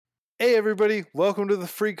Hey, everybody. Welcome to the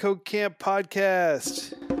FreeCodeCamp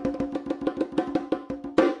podcast.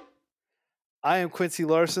 I am Quincy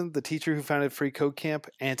Larson, the teacher who founded FreeCodeCamp,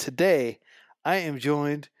 and today I am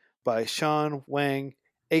joined by Sean Wang,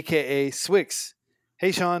 aka Swyx.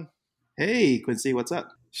 Hey, Sean. Hey, Quincy, what's up?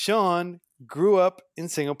 Sean grew up in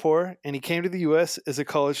Singapore, and he came to the U.S. as a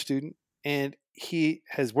college student, and he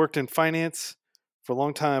has worked in finance for a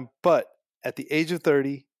long time, but at the age of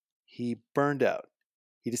 30, he burned out.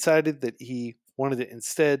 He decided that he wanted to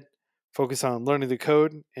instead focus on learning the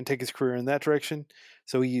code and take his career in that direction.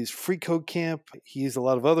 So he used FreeCodeCamp. He used a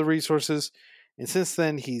lot of other resources. And since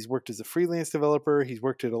then, he's worked as a freelance developer. He's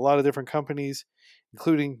worked at a lot of different companies,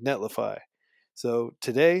 including Netlify. So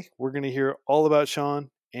today, we're going to hear all about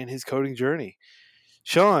Sean and his coding journey.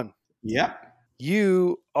 Sean, Yeah.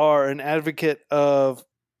 you are an advocate of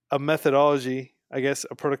a methodology, I guess,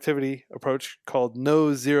 a productivity approach called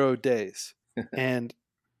No 0 Days. And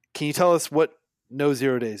can you tell us what No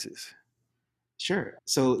 0 Days is? Sure.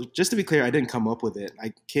 So just to be clear, I didn't come up with it.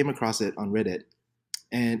 I came across it on Reddit.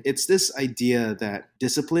 And it's this idea that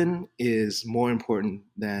discipline is more important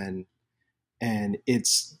than, and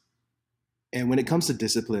when it comes to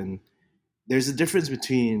discipline, there's a difference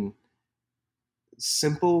between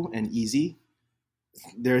simple and easy.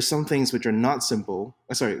 There are some things which are not simple.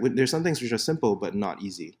 There's some things which are simple but not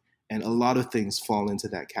easy. And a lot of things fall into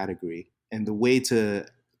that category. And the way to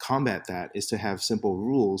combat that is to have simple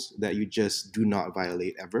rules that you just do not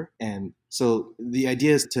violate ever. And so the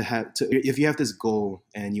idea is if you have this goal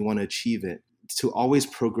and you want to achieve it, to always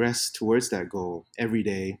progress towards that goal every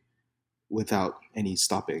day without any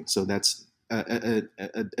stopping. So that's a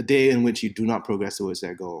day in which you do not progress towards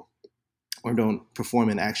that goal or don't perform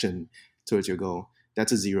an action towards your goal.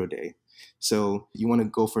 That's a 0 day. So you want to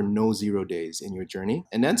go for no 0 days in your journey,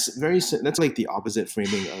 and that's like the opposite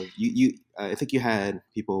framing of you. I think you had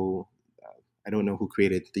people. I don't know who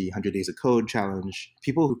created the 100 Days of Code challenge.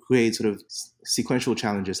 People who create sort of sequential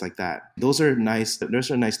challenges like that. Those are nice.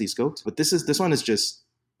 Those are nicely scoped. But this one is just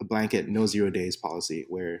a blanket no 0 days policy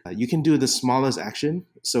where you can do the smallest action.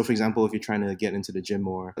 So, for example, if you're trying to get into the gym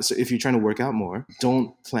more, so if you're trying to work out more,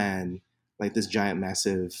 don't plan like this giant,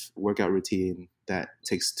 massive workout routine that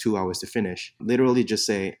takes 2 hours to finish. Literally just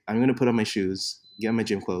say, I'm going to put on my shoes, get on my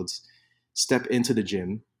gym clothes, step into the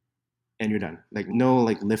gym, and you're done. Like no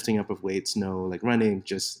like lifting up of weights, no like running,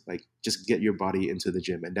 just get your body into the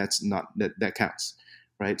gym. And that's not, that counts.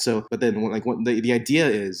 Right. So, but then the idea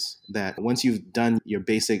is that once you've done your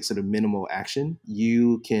basic sort of minimal action,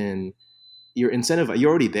 you're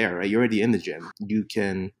already there, right? You're already in the gym. You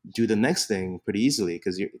can do the next thing pretty easily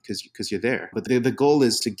because you're there. But the goal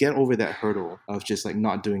is to get over that hurdle of just like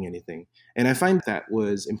not doing anything. And I find that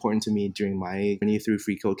was important to me during my journey through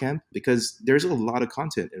FreeCodeCamp because there's a lot of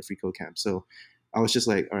content in FreeCodeCamp. So I was just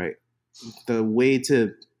like, all right, the way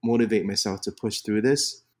to motivate myself to push through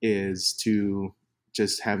this is to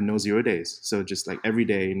just have no 0 days. So just like every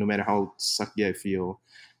day, no matter how sucky I feel,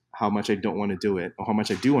 how much I don't want to do it or how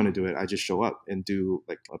much I do want to do it, I just show up and do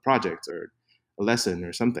like a project or a lesson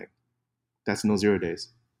or something. That's no 0 days.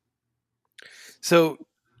 So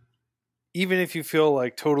even if you feel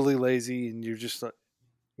like totally lazy and you're just like,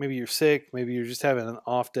 maybe you're sick, maybe you're just having an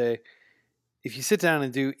off day, if you sit down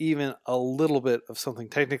and do even a little bit of something,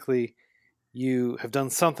 technically you have done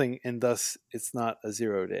something and thus it's not a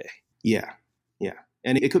 0 day. Yeah.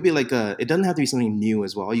 And it could be like it doesn't have to be something new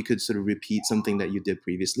as well. You could sort of repeat something that you did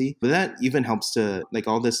previously. But that even helps to, like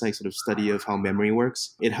all this like sort of study of how memory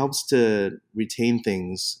works, it helps to retain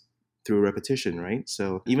things through repetition, right?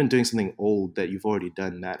 So even doing something old that you've already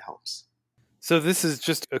done, that helps. So this is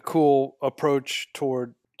just a cool approach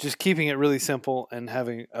toward just keeping it really simple and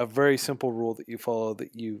having a very simple rule that you follow,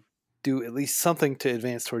 that you do at least something to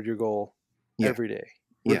advance toward your goal every day,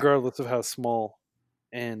 regardless of how small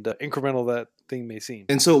and incremental that thing may seem.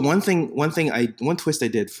 And so one twist I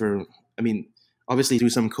did obviously do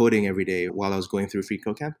some coding every day while I was going through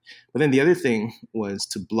FreeCodeCamp. But then the other thing was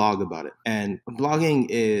to blog about it. And blogging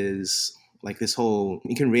is like this whole,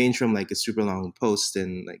 it can range from like a super long post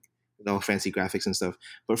and like with all fancy graphics and stuff.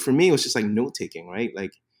 But for me, it was just like note taking, right?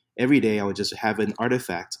 Like every day I would just have an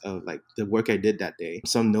artifact of like the work I did that day,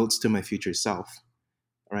 some notes to my future self,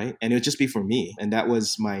 right? And it would just be for me. And that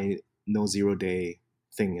was my no 0 day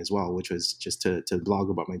thing as well, which was just to blog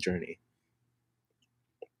about my journey.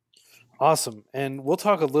 Awesome. And we'll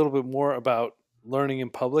talk a little bit more about learning in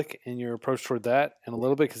public and your approach toward that in a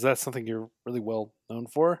little bit, because that's something you're really well known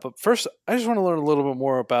for. But first, I just want to learn a little bit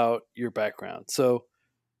more about your background. So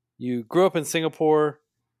you grew up in Singapore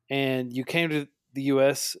and you came to the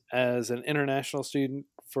US as an international student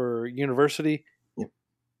for university. Yep.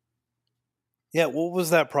 Yeah, what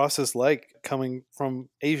was that process like coming from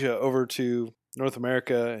Asia over to North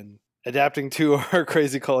America and adapting to our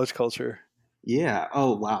crazy college culture? Yeah.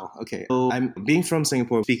 Oh, wow. Okay. So I'm being from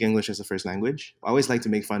Singapore, speak English as a first language. I always like to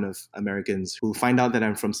make fun of Americans who find out that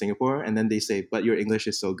I'm from Singapore and then they say, but your English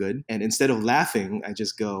is so good. And instead of laughing, I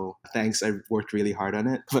just go, thanks. I worked really hard on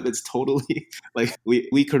it. But it's totally like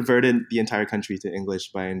we converted the entire country to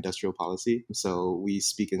English by industrial policy. So we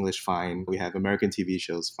speak English fine. We have American TV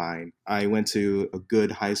shows fine. I went to a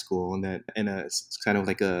good high school and a kind of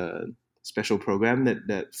like a special program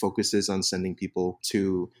that focuses on sending people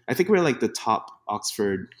to, I think we're like the top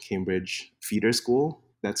Oxford Cambridge feeder school.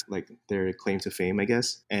 That's like their claim to fame, I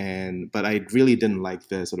guess. But I really didn't like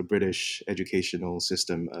the sort of British educational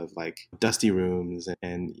system of like dusty rooms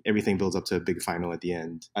and everything builds up to a big final at the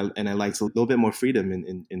end. And I liked a little bit more freedom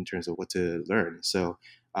in terms of what to learn. So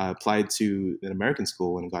I applied to an American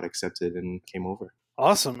school and got accepted and came over.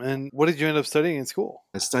 Awesome. And what did you end up studying in school?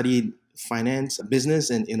 I studied finance, business,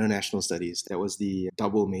 and international studies. That was the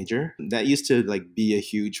double major. That used to like be a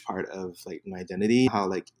huge part of like my identity. How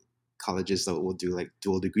like colleges that will do like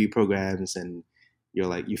dual degree programs and you're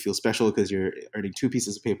like you feel special because you're earning two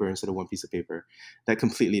pieces of paper instead of one piece of paper. That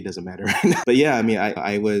completely doesn't matter right now. But yeah, I mean,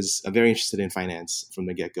 I was very interested in finance from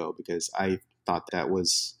the get go because I thought that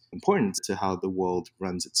was important to how the world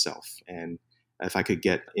runs itself and if I could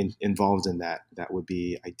get involved in that, that would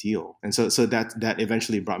be ideal. And so that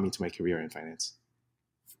eventually brought me to my career in finance.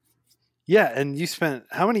 Yeah, and you spent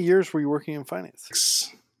how many years were you working in finance?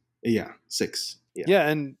 6. Yeah, 6. Yeah. Yeah,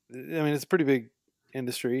 and I mean it's a pretty big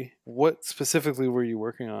industry. What specifically were you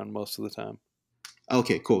working on most of the time?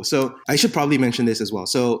 Okay, cool. So I should probably mention this as well.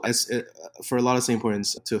 So as for a lot of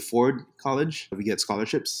Singaporeans to afford college, we get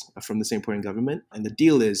scholarships from the Singaporean government, and the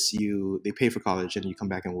deal is they pay for college and you come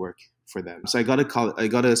back and work for them. So I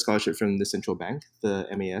got a scholarship from the central bank, the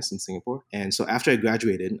MAS in Singapore, and so after I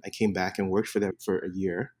graduated, I came back and worked for them for a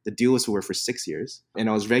year. The deal was to work for 6 years, and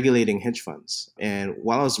I was regulating hedge funds. And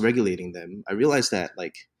while I was regulating them, I realized that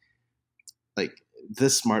like the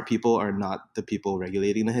smart people are not the people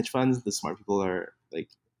regulating the hedge funds. The smart people are like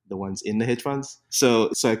the ones in the hedge funds.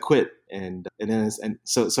 So I quit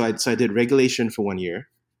so I did regulation for 1 year,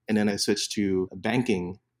 and then I switched to a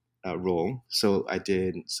banking role. So I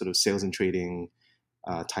did sort of sales and trading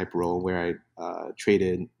type role where I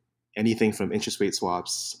traded anything from interest rate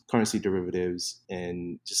swaps, currency derivatives,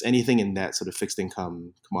 and just anything in that sort of fixed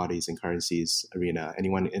income, commodities and currencies arena.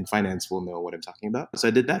 Anyone in finance will know what I'm talking about. So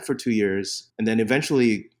I did that for 2 years. And then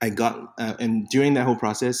eventually I got, and during that whole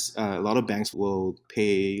process, a lot of banks will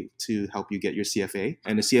pay to help you get your CFA.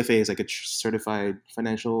 And the CFA is like a certified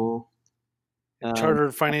financial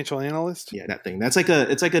Chartered financial analyst? yeah, that thing. It's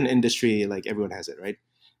like an industry, like everyone has it, right?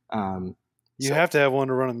 You So have to have one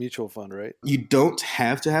to run a mutual fund, right? you don't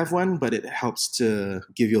have to have one, but it helps to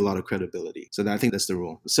give you a lot of credibility. So I think that's the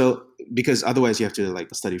rule. So because otherwise you have to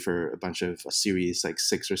like study for a bunch of a series, like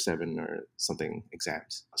 6 or 7 or something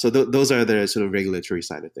exams. So those are the sort of regulatory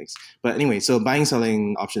side of things. But anyway, so buying,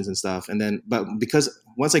 selling options and stuff. But because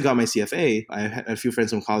once I got my CFA, I had a few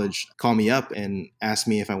friends from college call me up and ask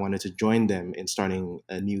me if I wanted to join them in starting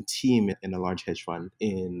a new team in a large hedge fund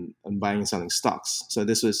in buying and selling stocks. So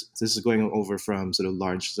this is going over from sort of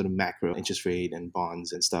large sort of macro interest rate and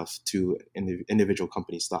bonds and stuff to individual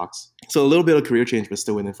company stocks. So a little bit of career change, but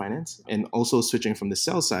still within finance, and also switching from the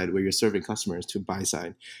sell side where you're serving customers to buy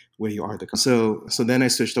side where you are the customer. So then I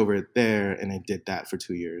switched over there and I did that for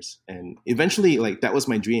 2 years. And eventually, like that was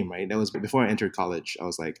my dream, right? That was before I entered college. I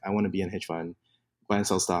was like, I want to be in hedge fund, buy and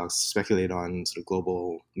sell stocks, speculate on sort of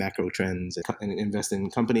global macro trends and invest in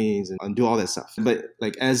companies and do all that stuff. But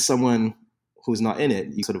like as someone who's not in it,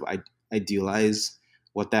 you sort of idealize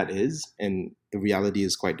what that is, and the reality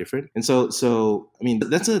is quite different. And so I mean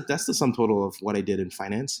that's the sum total of what I did in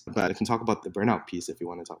finance. But I can talk about the burnout piece if you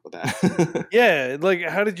want to talk about that. Yeah, like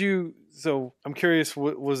how did you? So I'm curious.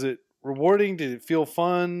 Was it rewarding? Did it feel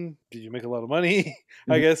fun? Did you make a lot of money?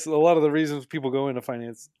 I guess a lot of the reasons people go into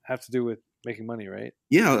finance have to do with making money, right?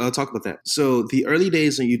 Yeah, I'll talk about that. So the early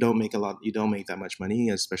days when you don't make that much money,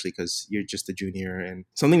 especially because you're just a junior. And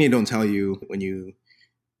something they don't tell you when you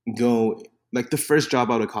go, like the first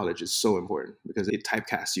job out of college is so important because it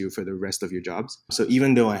typecasts you for the rest of your jobs. So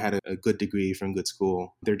even though I had a good degree from good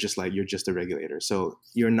school, they're just like, you're just a regulator. So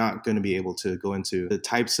you're not going to be able to go into the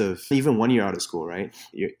types of, even 1 year out of school, right?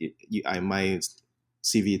 My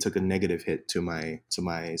CV took a negative hit to my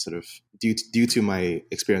sort of due to my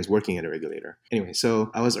experience working at a regulator. Anyway,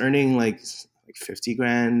 so I was earning like 50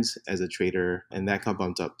 grand as a trader, and that got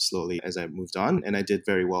bumped up slowly as I moved on, and I did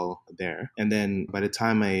very well there. And then by the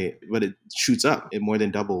time but it shoots up, it more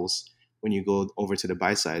than doubles when you go over to the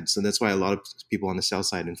buy side. So that's why a lot of people on the sell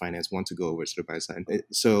side in finance want to go over to the buy side.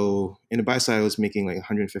 So in the buy side, I was making like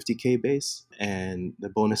 150K base, and the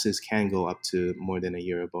bonuses can go up to more than a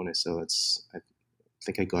year of bonus. So I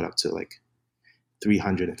think I got up to like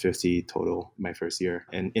 350 total my first year.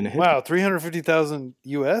 And in a hedge, Wow, 350,000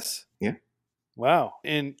 US? Yeah. Wow.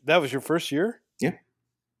 And that was your first year? Yeah.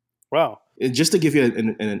 Wow. Just to give you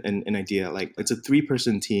an idea, like it's a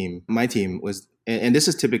 3-person team. My team was, and this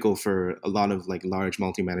is typical for a lot of like large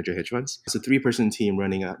multi-manager hedge funds. It's a 3-person team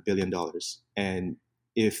running $1 billion. And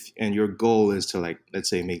your goal is to, like, let's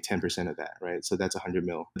say, make 10% of that, right? So that's 100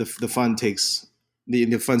 mil. The fund takes,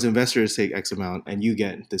 the fund's investors take X amount, and you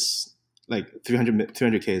get this, like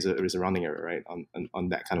 300K is a rounding error, right? On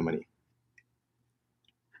that kind of money.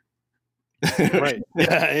 Right.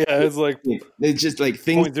 Yeah. It's like it's just like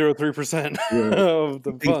things 0.03% of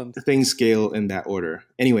the fund. Things scale in that order.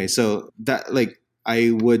 Anyway, so that, like,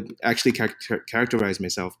 I would actually characterize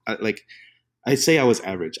myself like, I'd say I was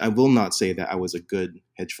average. I will not say that I was a good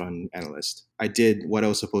hedge fund analyst. I did what I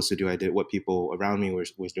was supposed to do. I did what people around me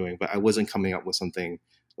was doing, but I wasn't coming up with something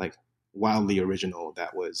like wildly original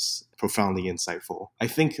that was profoundly insightful. I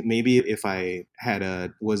think maybe if I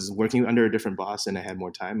was working under a different boss and I had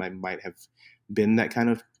more time, I might have been that kind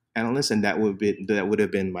of analyst, and that would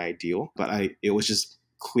have been my ideal. But it was just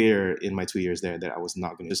clear in my 2 years there that I was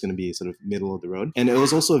not just going to be sort of middle of the road. And it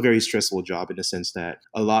was also a very stressful job in the sense that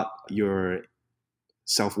a lot your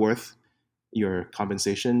self-worth, your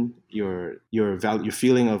compensation, your value, your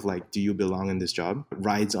feeling of like, do you belong in this job,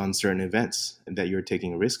 rides on certain events that you're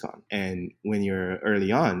taking a risk on. And when you're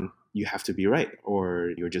early on, you have to be right,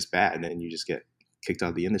 or you're just bad and you just get kicked out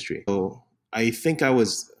of the industry. So I think I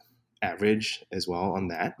was average as well on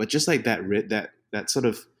that, but just like that sort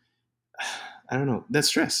of, I don't know, that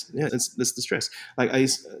stress. Yeah, that's the stress. Like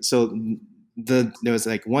there was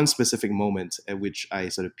like one specific moment at which I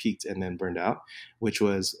sort of peaked and then burned out, which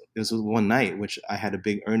was one night, which I had a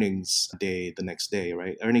big earnings day the next day,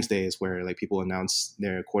 right? Earnings day is where like people announce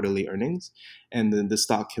their quarterly earnings, and then the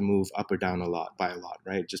stock can move up or down by a lot,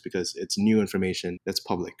 right? Just because it's new information that's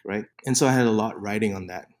public, right? And so I had a lot riding on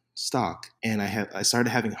that stock, and I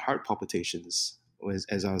started having heart palpitations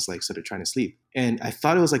as I was like sort of trying to sleep. And I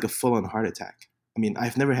thought it was like a full-on heart attack. I mean,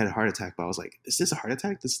 I've never had a heart attack, but I was like, is this a heart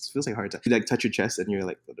attack? This feels like a heart attack. You like touch your chest and you're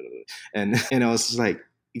like, and I was just like,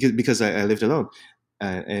 because I lived alone.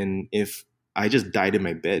 And if I just died in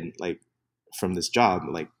my bed, like from this job,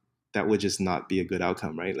 like that would just not be a good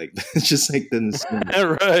outcome, right? Like it's just like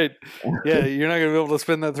right. Yeah, you're not gonna be able to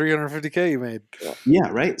spend that 350K you made. Yeah,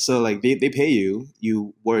 right. So like they pay you,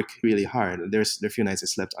 you work really hard. There are a few nights I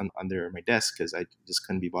slept under my desk because I just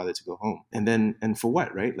couldn't be bothered to go home. And for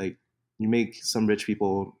what, right? Like you make some rich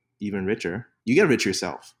people even richer. You get rich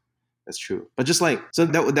yourself. That's true. But just like, so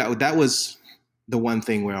that was the one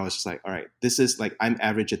thing where I was just like, all right, this is like, I'm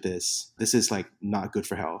average at this. This is like not good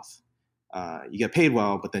for health. You get paid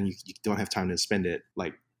well, but then you don't have time to spend it.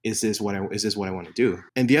 Like, is this what I want to do?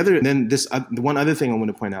 And the one other thing I want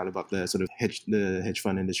to point out about the sort of hedge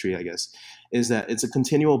fund industry, I guess, is that it's a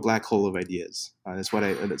continual black hole of ideas. That's what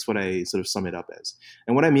I sort of sum it up as.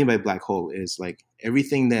 And what I mean by black hole is like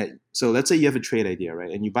everything that. So let's say you have a trade idea, right?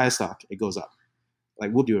 And you buy a stock, it goes up.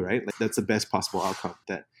 Like we'll do it, right? Like that's the best possible outcome,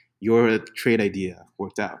 that your trade idea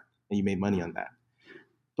worked out and you made money on that.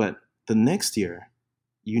 But the next year,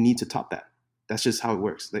 you need to top that. That's just how it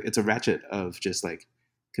works. Like it's a ratchet of just like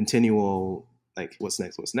continual, like what's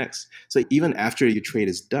next. So even after your trade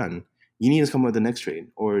is done, you need to come up with the next trade,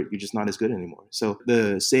 or you're just not as good anymore. So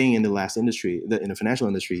the saying in the financial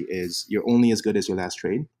industry is you're only as good as your last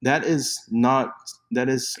trade. That is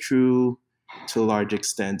true to a large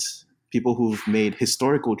extent. People who've made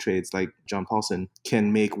historical trades like John Paulson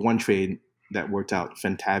can make one trade that worked out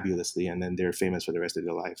fantabulously and then they're famous for the rest of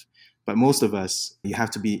their life. But most of us,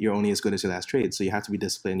 you're only as good as your last trade. So you have to be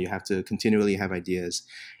disciplined. You have to continually have ideas.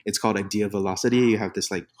 It's called idea velocity. You have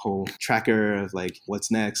this like whole tracker of like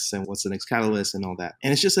what's next and what's the next catalyst and all that.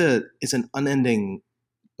 And it's an unending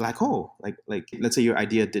black hole. Like let's say your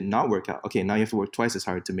idea did not work out. Okay, now you have to work twice as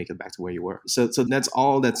hard to make it back to where you were. So that's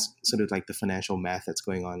sort of like the financial math that's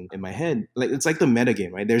going on in my head. Like it's like the meta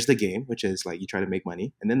game, right? There's the game, which is like you try to make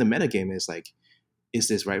money, and then the meta game is like, is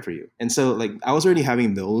this right for you? And so like I was already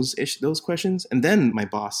having those questions, and then my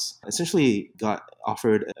boss essentially got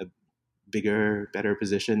offered a bigger, better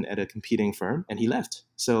position at a competing firm, and he left.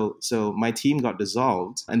 So my team got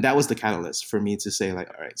dissolved, and that was the catalyst for me to say like,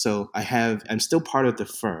 all right, so I'm still part of the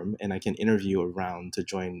firm and I can interview around to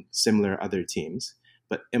join similar other teams,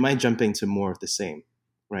 but am I jumping to more of the same,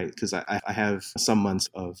 right? Because I have some months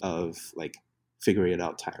of like figure it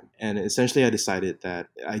out time. And essentially I decided that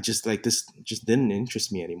I just like this just didn't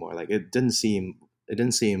interest me anymore. Like it didn't seem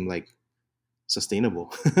like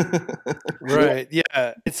sustainable. Right.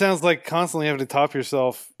 Yeah. It sounds like constantly having to top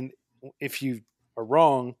yourself. And if you are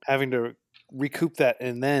wrong, having to recoup that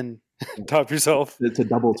and then top yourself. To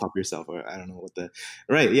double top yourself, or I don't know what the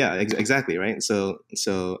right, yeah, exactly, right. So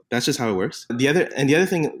that's just how it works. The other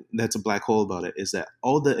thing that's a black hole about it is that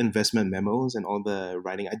all the investment memos and all the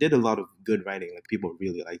writing, I did a lot of good writing, like people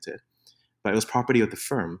really liked it, but it was property of the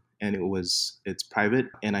firm, and it's private,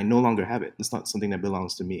 and I no longer have it. It's not something that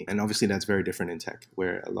belongs to me, and obviously that's very different in tech,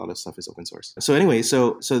 where a lot of stuff is open source. So anyway,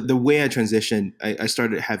 so the way I transitioned, I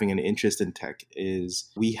started having an interest in tech.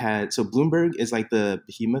 Is we had so Bloomberg is like the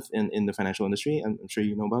behemoth in the financial industry. I'm sure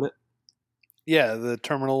you know about it. Yeah. The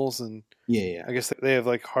terminals, and Yeah, yeah. I guess they have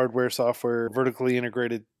like hardware, software, vertically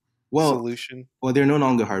integrated Well, solution. well, they're no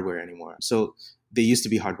longer hardware anymore. So they used to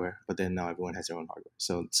be hardware, but then now everyone has their own hardware.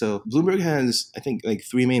 So Bloomberg has, I think, like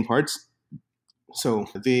three main parts. So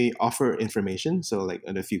they offer information. So like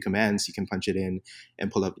in a few commands, you can punch it in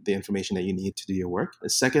and pull up the information that you need to do your work. The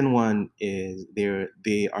second one is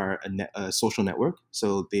they are a social network.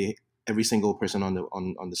 So every single person on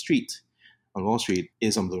the street on Wall Street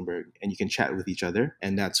is on Bloomberg, and you can chat with each other.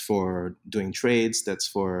 And that's for doing trades, that's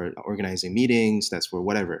for organizing meetings, that's for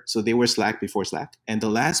whatever. So they were Slack before Slack. And the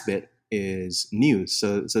last bit is news.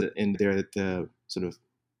 So in they're the sort of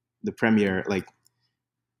the premier, like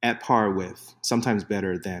at par with, sometimes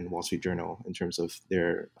better than Wall Street Journal in terms of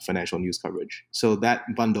their financial news coverage. So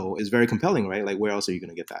that bundle is very compelling, right? Like where else are you going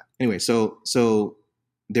to get that? Anyway, so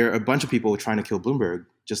there are a bunch of people trying to kill Bloomberg,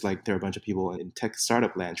 just like there are a bunch of people in tech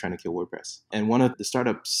startup land trying to kill WordPress. And one of the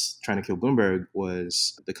startups trying to kill Bloomberg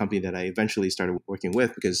was the company that I eventually started working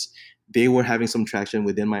with, because they were having some traction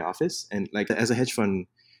within my office. And like as a hedge fund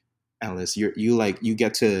analyst, you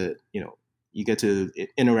get to, you get to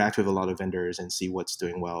interact with a lot of vendors and see what's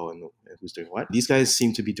doing well and who's doing what. These guys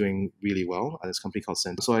seem to be doing really well at this company called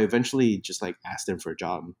Cent. So I eventually just like asked them for a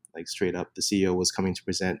job, like straight up. The CEO was coming to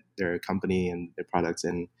present their company and their products,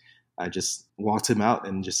 and I just walked him out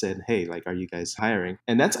and just said, "Hey, like, are you guys hiring?"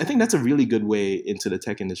 And I think that's a really good way into the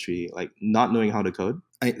tech industry, like not knowing how to code.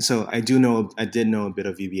 I did know a bit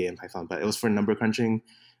of VBA and Python, but it was for number crunching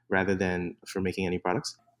rather than for making any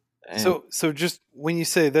products. And So just when you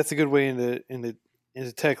say that's a good way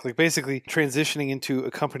into tech, like basically transitioning into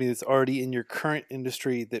a company that's already in your current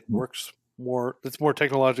industry that works that's more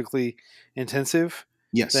technologically intensive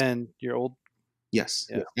yes, than your old. yes,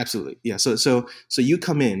 Yeah. absolutely, yeah. So you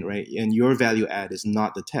come in, right, and your value add is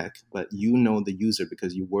not the tech, but you know the user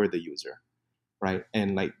because you were the user, right?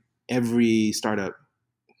 And like every startup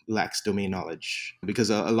lacks domain knowledge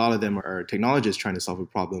because a lot of them are technologists trying to solve a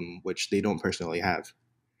problem which they don't personally have.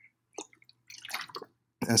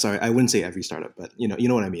 Sorry, I wouldn't say every startup, but you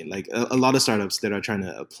know what I mean. Like a lot of startups that are trying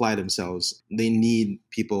to apply themselves, they need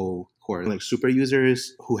people who are like super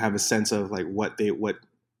users who have a sense of like what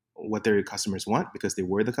their customers want because they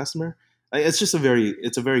were the customer. It's a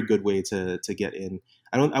very good way to get in.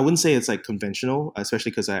 I wouldn't say it's like conventional,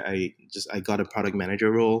 especially because I got a product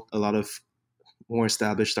manager role. A lot of more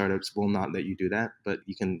established startups will not let you do that, but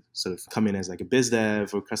you can sort of come in as like a biz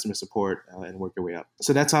dev or customer support and work your way up.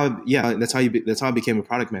 So that's how I became a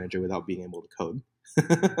product manager without being able to code.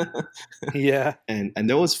 Yeah. And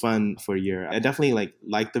that was fun for a year. I definitely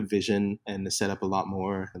liked the vision and the setup a lot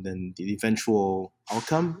more than the eventual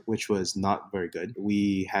outcome, which was not very good.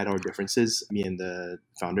 We had our differences, me and the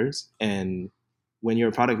founders, and when you're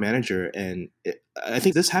a product manager, I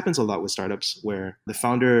think this happens a lot with startups where the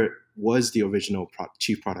founder was the original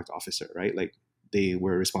chief product officer, right? Like they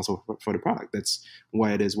were responsible for the product. That's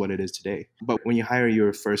why it is what it is today. But when you hire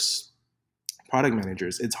your first product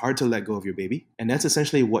managers, it's hard to let go of your baby. And that's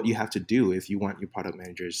essentially what you have to do if you want your product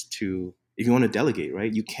managers if you want to delegate,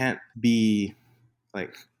 right? You can't be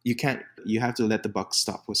like, you have to let the buck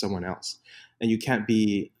stop with someone else. And you can't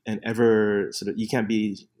be you can't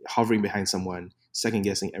be hovering behind someone, second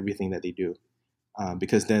guessing everything that they do.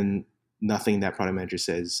 Because then nothing that product manager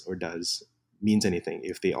says or does means anything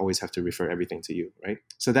if they always have to refer everything to you, right?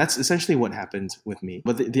 So that's essentially what happened with me.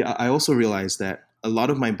 But I also realized that a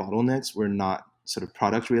lot of my bottlenecks were not sort of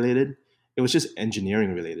product related. It was just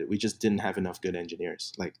engineering related. We just didn't have enough good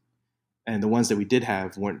engineers. And the ones that we did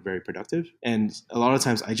have weren't very productive. And a lot of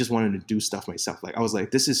times I just wanted to do stuff myself. Like I was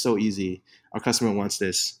like, this is so easy. Our customer wants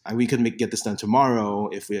this. We could get this done tomorrow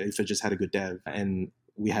if it just had a good dev. And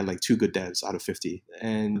we had like 2 good devs out of 50,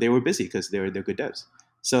 and they were busy because they're good devs.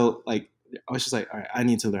 So like I was just like, all right, I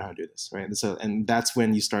need to learn how to do this, right? And that's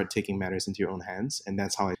when you start taking matters into your own hands, and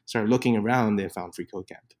that's how I started looking around and found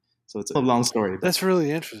FreeCodeCamp. So it's a long story. That's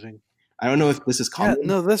really interesting. I don't know if this is Yeah, common.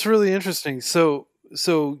 no, that's really interesting. So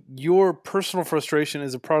your personal frustration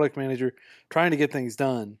as a product manager trying to get things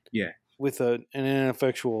done Yeah. with an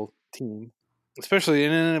ineffectual team, especially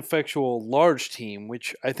an ineffectual large team,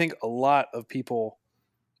 which I think a lot of people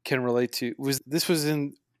can relate to. Was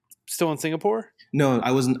in still in Singapore? No,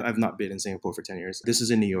 I wasn't. I've not been in Singapore for 10 years. This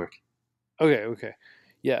is in New York. Okay.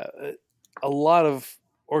 Yeah, a lot of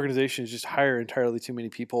organizations just hire entirely too many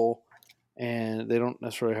people, and they don't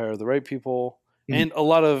necessarily hire the right people. Mhm. And a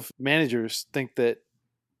lot of managers think that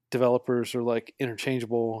developers are like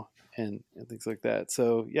interchangeable and things like that.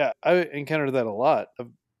 So yeah, I encountered that a lot. I've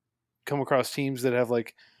come across teams that have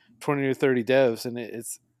like 20 or 30 devs, and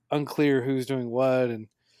it's unclear who's doing what, and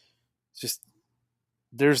just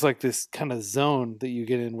there's like this kind of zone that you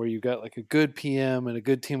get in where you've got like a good PM and a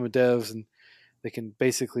good team of devs, and they can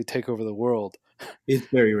basically take over the world. It's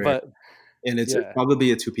very rare, But and it's yeah,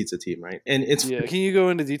 probably a two pizza team, right? And it's yeah. Can you go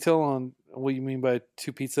into detail on what you mean by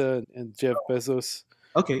two pizza and Jeff Bezos?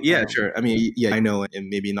 okay. Yeah, Um, sure. I mean, yeah, I know, and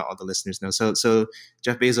maybe not all the listeners know. So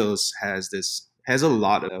Jeff Bezos has a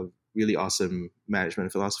lot of really awesome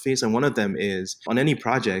management philosophies, and one of them is on any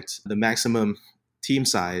project, the maximum team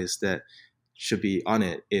size that should be on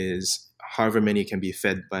it is however many can be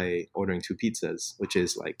fed by ordering two pizzas, which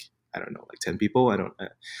is like I don't know, like 10 people. I don't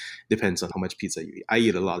depends on how much pizza you eat. I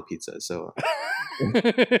eat a lot of pizza, so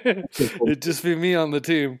It'd just be me on the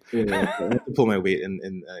team. yeah, I have to pull my weight in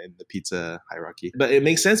the pizza hierarchy. But it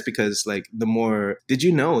makes sense because like the more did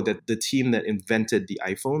you know that the team that invented the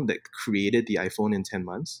iPhone, that created the iPhone in 10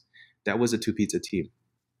 months, that was a two pizza team.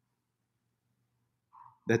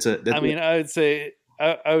 I mean, I would say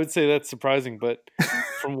that's surprising, but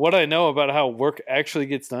from what I know about how work actually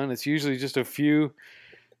gets done, it's usually just a few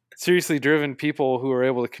seriously driven people who are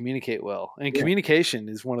able to communicate well. And yeah, communication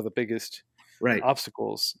is one of the biggest right.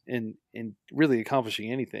 obstacles in really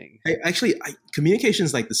accomplishing anything. Communication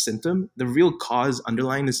is like the symptom. The real cause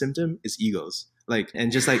underlying the symptom is egos. Like,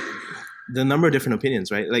 and just like the number of different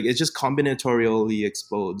opinions, right? Like, it just combinatorially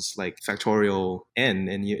explodes like factorial n,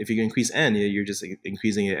 and if you increase n, you're just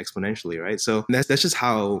increasing it exponentially, right? So that's just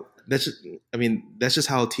how I mean, that's just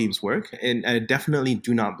how teams work. And I definitely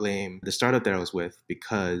do not blame the startup that I was with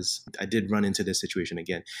because I did run into this situation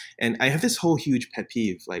again. And I have this whole huge pet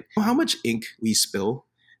peeve, like how much ink we spill,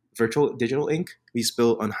 virtual digital ink we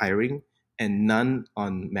spill on hiring and none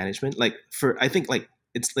on management. Like for I think like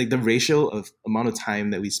it's like the ratio of amount of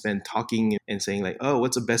time that we spend talking and saying like, oh,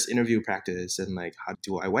 what's the best interview practice, and like, how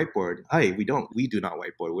do I whiteboard? Hi, we do not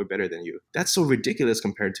whiteboard, we're better than you. That's so ridiculous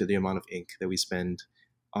compared to the amount of ink that we spend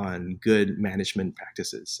on good management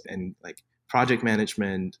practices and like project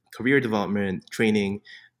management, career development, training.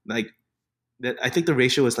 Like that, I think the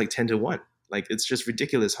ratio is like 10 to 1. Like it's just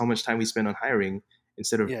ridiculous how much time we spend on hiring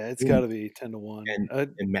instead of Yeah, it's got to be 10 to 1.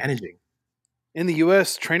 and managing. In the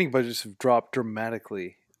US, training budgets have dropped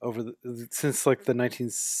dramatically since like the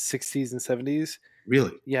 1960s and 70s.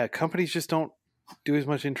 Really? Yeah, companies just don't do as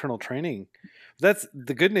much internal training. That's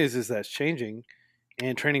the good news is that's changing,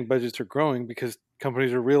 and training budgets are growing because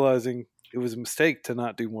companies are realizing it was a mistake to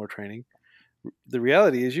not do more training. The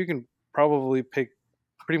reality is you can probably pick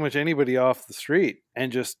pretty much anybody off the street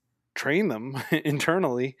and just train them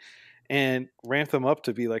internally and ramp them up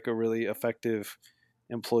to be like a really effective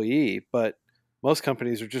employee. But most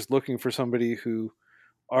companies are just looking for somebody who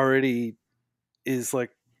already is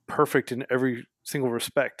like perfect in every single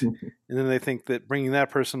respect. And then they think that bringing that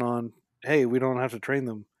person on, hey, we don't have to train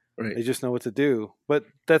them. Right. They just know what to do. But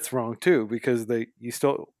that's wrong too, because you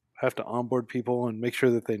still have to onboard people and make sure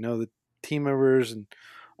that they know the team members and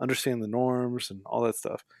understand the norms and all that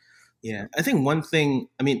stuff. Yeah, So, I think one thing,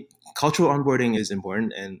 I mean, cultural onboarding is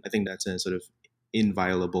important, and I think that's a sort of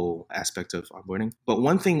inviolable aspect of onboarding. But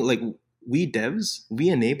one thing, like we devs, we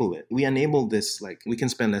enable it. We enable this, like we can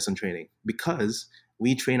spend less on training because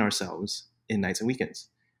we train ourselves in nights and weekends.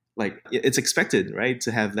 Like it's expected, right,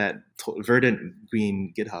 to have that verdant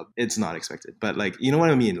green GitHub. It's not expected, but like you know what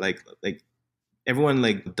I mean. Like everyone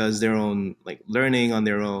like does their own like learning on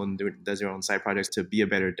their own, does their own side projects to be a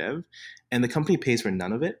better dev, and the company pays for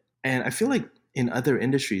none of it. And I feel like in other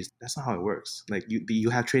industries that's not how it works. Like you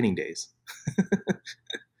have training days.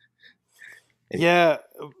 And, yeah,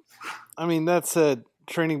 I mean, that said,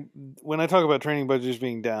 training, when I talk about training budgets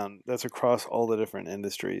being down, that's across all the different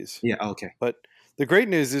industries. yeah, okay. But the great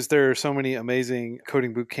news is there are so many amazing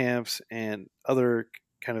coding boot camps and other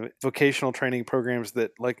kind of vocational training programs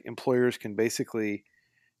that like employers can basically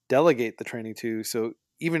delegate the training to. So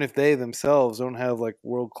even if they themselves don't have like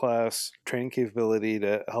world class training capability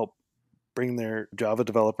to help bring their Java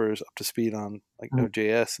developers up to speed on like Mhm.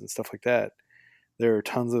 Node.js and stuff like that, there are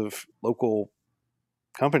tons of local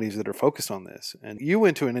companies that are focused on this. And you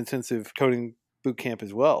went to an intensive coding boot camp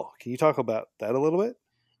as well. Can you talk about that a little bit?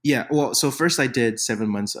 Yeah. Well, so first I did 6 to 7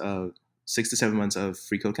 months of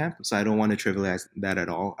FreeCodeCamp. So I don't want to trivialize that at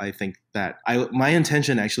all. I think that my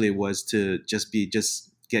intention actually was to just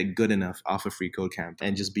get good enough off of FreeCodeCamp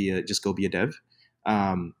and just go be a dev.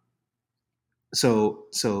 Um, so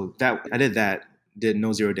that I did that. Did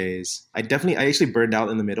no 0 days. I actually burned out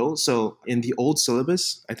in the middle. So in the old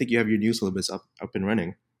syllabus, I think you have your new syllabus up and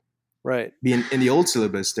running. Right. In the old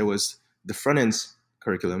syllabus, there was the front end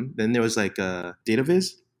curriculum. Then there was like a data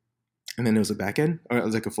viz, and then there was a back end, or it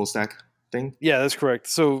was like a full stack thing. Yeah, that's correct.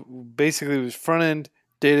 So basically, it was front end,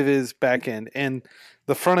 data viz, back end, and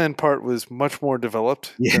the front end part was much more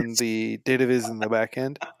developed than the data viz in the back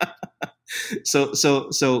end. So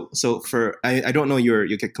for I don't know your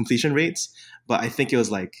completion rates, but I think it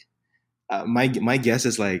was like my guess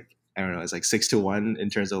is like, I don't know, it's like 6-1 in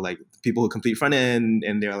terms of like people who complete front end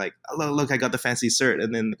and they're like, oh, look, I got the fancy cert,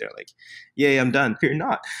 and then they're like, yay, I'm done. You're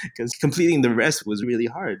not, because completing the rest was really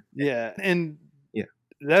hard. Yeah, and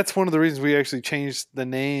that's one of the reasons we actually changed the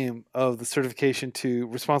name of the certification to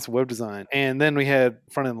Responsive Web Design. And then we had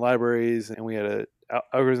front end libraries, and we had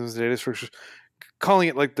algorithms and data structures, calling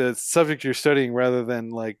it like the subject you're studying rather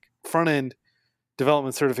than like front end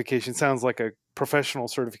development certification. Sounds like a professional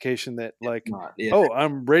certification that like, oh,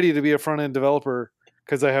 I'm ready to be a front end developer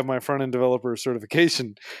because I have my front end developer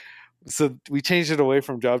certification. So we changed it away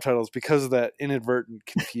from job titles because of that inadvertent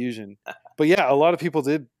confusion. But yeah, a lot of people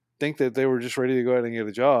did think that they were just ready to go ahead and get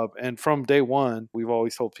a job. And from day one, we've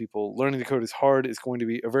always told people learning to code is hard. It's going to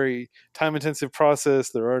be a very time intensive process.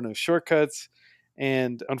 There are no shortcuts.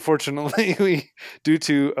 And unfortunately, due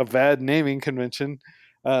to a bad naming convention,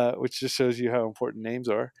 which just shows you how important names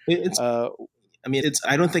are.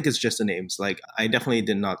 I don't think it's just the names. Like, I definitely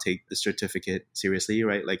did not take the certificate seriously,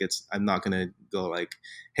 right? Like, I'm not going to go like,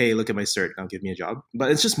 hey, look at my cert, now give me a job.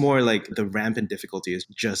 But it's just more like the rampant difficulty is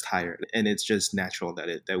just higher. And it's just natural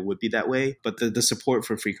that would be that way. But the support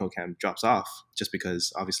for FreeCodeCamp drops off just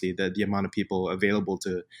because obviously the amount of people available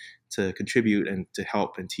to contribute and to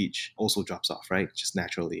help and teach also drops off, right? Just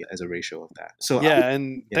naturally as a ratio of that. So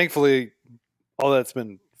thankfully all that's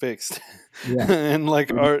been fixed. Yeah. And like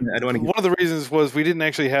one of the reasons was we didn't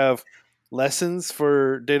actually have lessons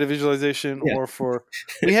for data visualization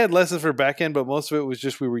we had lessons for backend, but most of it was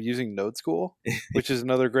just we were using Node School, which is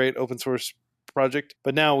another great open source project.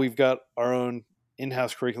 But now we've got our own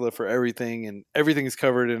in-house curricula for everything, and everything is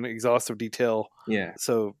covered in exhaustive detail. Yeah.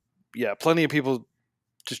 So yeah, plenty of people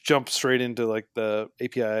just jump straight into like the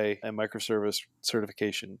API and microservice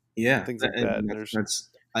certification. Yeah. Things like that.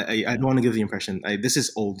 I don't want to give the impression this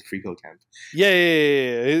is old FreeCodeCamp. Yeah.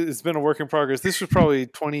 It's been a work in progress. This was probably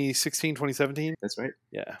 2016, 2017. That's right.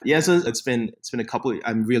 Yeah. Yeah. So it's been a couple.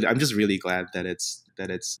 I'm just really glad that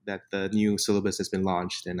that the new syllabus has been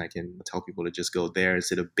launched, and I can tell people to just go there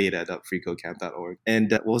instead of beta.freecodecamp.org. And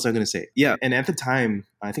what was I going to say? Yeah. And at the time,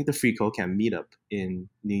 I think the FreeCodeCamp meetup in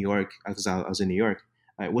New York, because I was in New York,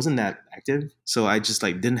 it wasn't that active, so I just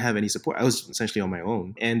like didn't have any support. I was essentially on my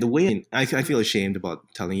own, and the way I feel ashamed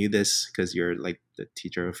about telling you this because you're like the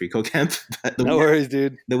teacher of FreeCodeCamp. No worries,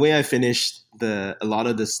 dude. The way I finished a lot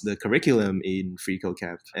of the curriculum in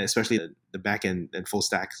FreeCodeCamp, and especially the back end and full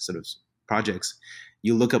stack sort of projects,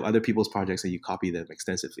 you look up other people's projects and you copy them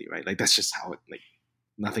extensively, right? Like that's just how it like.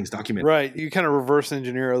 Nothing's documented. Right. You kind of reverse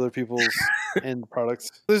engineer other people's end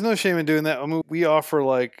products. There's no shame in doing that. I mean, we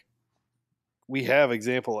have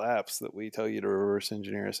example apps that we tell you to reverse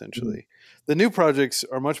engineer essentially. Mm-hmm. The new projects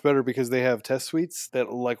are much better because they have test suites that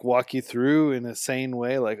will like walk you through in a sane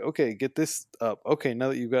way. Like, okay, get this up. Okay, now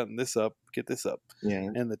that you've gotten this up, get this up. Yeah.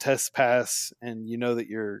 And the tests pass and you know that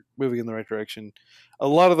you're moving in the right direction. A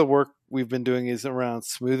lot of the work we've been doing is around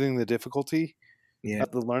smoothing the difficulty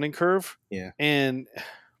of the learning curve. Yeah. And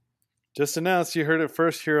just announced, you heard it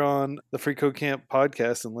first here on the FreeCodeCamp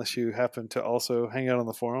podcast, unless you happen to also hang out on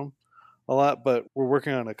the forum a lot, but we're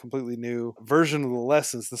working on a completely new version of the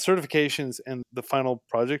lessons. The certifications and the final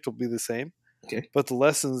project will be the same. Okay. But the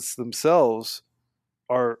lessons themselves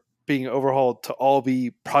are being overhauled to all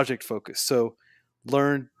be project focused. So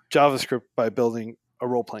learn JavaScript by building a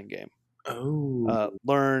role-playing game.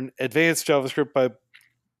 Learn advanced JavaScript by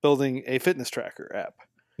building a fitness tracker app.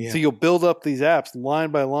 Yeah. So you'll build up these apps line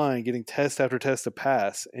by line, getting test after test to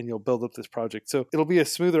pass, and you'll build up this project. So it'll be a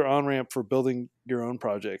smoother on-ramp for building your own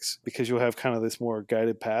projects because you'll have kind of this more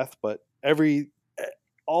guided path. But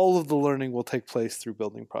all of the learning will take place through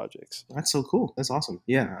building projects. That's so cool. That's awesome.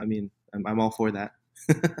 Yeah, I mean, I'm all for that.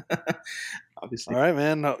 Obviously. All right,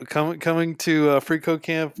 man. Coming to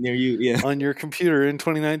FreeCodeCamp near you, on your computer in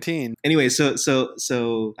 2019. Anyway, so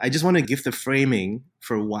I just want to give the framing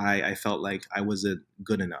for why I felt like I wasn't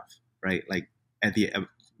good enough, right? Like at the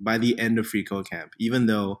by the end of FreeCodeCamp, even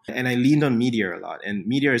though, and I leaned on Meteor a lot, and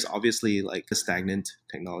Meteor is obviously like a stagnant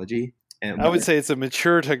technology. I would say it's a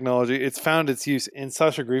mature technology. It's found its use, and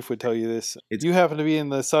Sasha Grief would tell you this. You happen to be in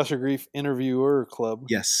the Sasha Grief interviewer club.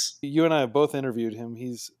 Yes. You and I have both interviewed him.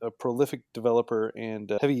 He's a prolific developer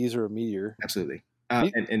and a heavy user of Meteor. Absolutely.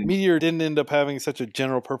 And Meteor didn't end up having such a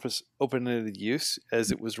general purpose open-ended use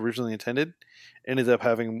as it was originally intended. It ended up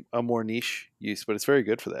having a more niche use, but it's very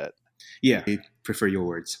good for that. Yeah, I prefer your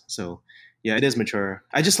words. So yeah, it is mature.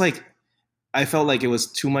 I felt like it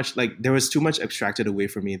was too much, like there was too much abstracted away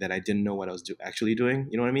from me that I didn't know what I was actually doing.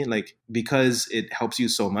 You know what I mean? Like, because it helps you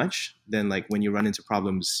so much, then like when you run into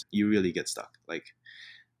problems, you really get stuck. Like,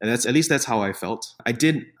 and that's how I felt.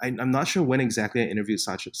 I'm not sure when exactly I interviewed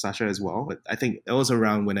Sasha as well, but I think it was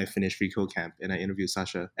around when I finished FreeCodeCamp and I interviewed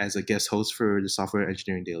Sasha as a guest host for the Software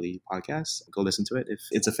Engineering Daily podcast. Go listen to it.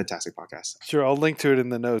 It's a fantastic podcast. Sure, I'll link to it in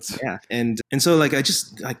the notes. Yeah, and so like I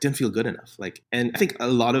just like didn't feel good enough. Like, and I think a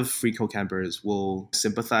lot of FreeCodeCampers will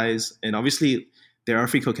sympathize, and obviously there are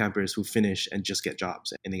FreeCodeCampers who finish and just get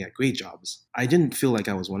jobs and they get great jobs. I didn't feel like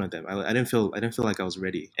I was one of them. I didn't feel like I was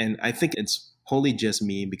ready, and I think it's wholly just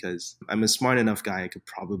me because I'm a smart enough guy. I could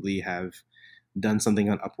probably have done something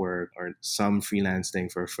on Upwork or some freelance thing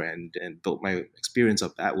for a friend and built my experience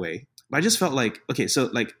up that way. But I just felt like, okay, so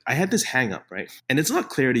like I had this hang up, right? And it's not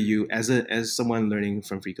clear to you as someone learning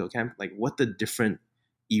from FreeCodeCamp, like what the different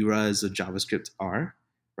eras of JavaScript are,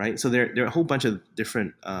 right? So there are a whole bunch of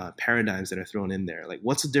different paradigms that are thrown in there. Like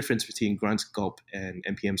what's the difference between grunt, gulp, and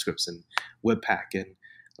npm scripts and webpack, and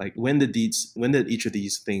like when did each of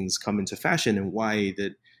these things come into fashion, and why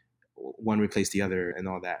did one replace the other and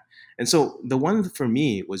all that? And so the one for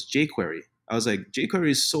me was jQuery. I was like, jQuery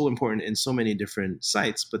is so important in so many different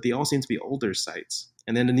sites, but they all seem to be older sites.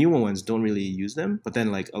 And then the newer ones don't really use them. But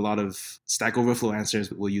then like a lot of Stack Overflow answers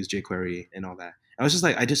will use jQuery and all that. I was just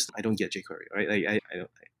like, I don't get jQuery, right? Like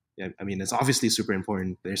I mean, it's obviously super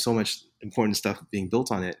important. There's so much important stuff being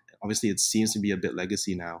built on it. Obviously, it seems to be a bit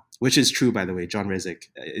legacy now, which is true, by the way. John Rezick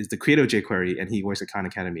is the creator of jQuery, and he works at Khan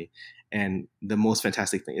Academy. And the most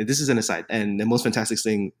fantastic thing, this is an aside, and the most fantastic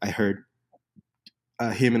thing I heard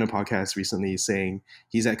him in a podcast recently saying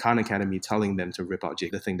he's at Khan Academy telling them to rip out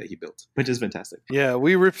the thing that he built, which is fantastic. Yeah,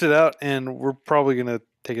 we ripped it out, and we're probably going to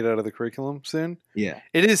take it out of the curriculum soon. Yeah.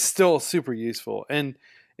 It is still super useful, and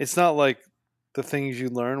it's not like the things you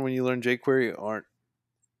learn when you learn jQuery aren't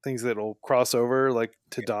things that will cross over like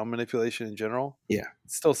to DOM manipulation in general. Yeah.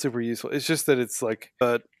 It's still super useful. It's just that it's like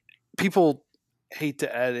people hate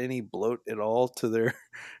to add any bloat at all to their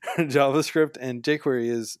JavaScript, and jQuery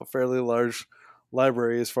is a fairly large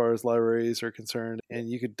library as far as libraries are concerned, and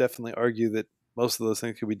you could definitely argue that most of those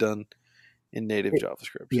things could be done in native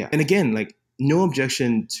JavaScript. Yeah. And again, like no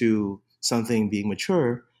objection to something being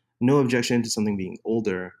mature, no objection to something being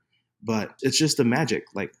older, but it's just the magic,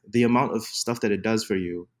 like the amount of stuff that it does for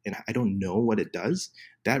you, and I don't know what it does.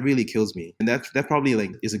 That really kills me, and that probably like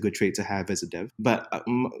is a good trait to have as a dev. But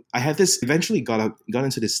I had this eventually got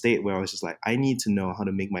into this state where I was just like, I need to know how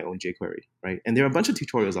to make my own jQuery, right? And there are a bunch of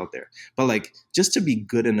tutorials out there, but like just to be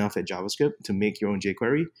good enough at JavaScript to make your own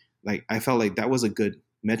jQuery, like I felt like that was a good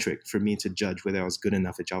metric for me to judge whether I was good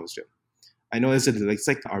enough at JavaScript. I know it's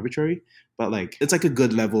like arbitrary, but like it's like a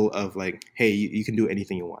good level of like, hey, you can do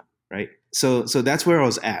anything you want. Right. So that's where I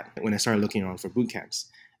was at when I started looking around for boot camps.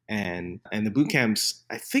 And the boot camps,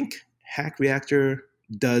 I think Hack Reactor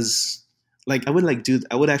does like I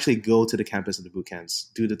would actually go to the campus of the boot camps,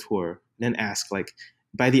 do the tour, and then ask like,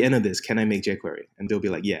 by the end of this, can I make jQuery? And they'll be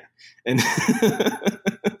like, yeah. And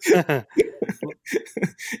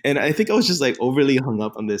and I think I was just like overly hung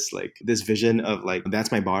up on this vision of like,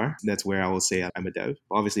 that's my bar. That's where I will say I'm a dev.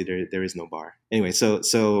 Obviously there is no bar. Anyway,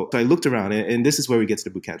 so I looked around, and this is where we get to the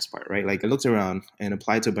boot camps part, right? Like I looked around and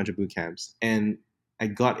applied to a bunch of boot camps, and I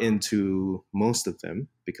got into most of them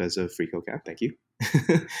because of FreeCodeCamp. Thank you.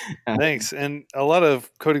 Thanks. And a lot of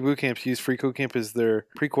coding boot camps use FreeCodeCamp as their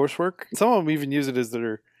pre-coursework. Some of them even use it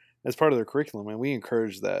as part of their curriculum, and we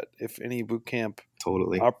encourage that. If any boot camp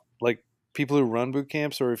totally like people who run boot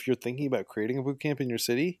camps, or if you're thinking about creating a boot camp in your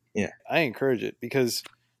city, yeah, I encourage it, because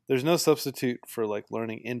there's no substitute for like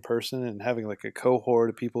learning in person and having like a cohort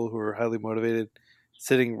of people who are highly motivated,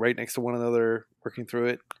 sitting right next to one another, working through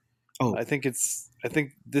it. Oh, I think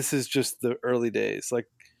this is just the early days. Like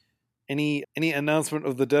any announcement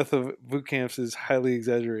of the death of boot camps is highly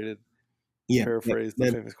exaggerated. Yeah, paraphrase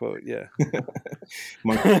the famous quote. Yeah.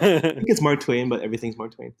 I think it's Mark Twain, but everything's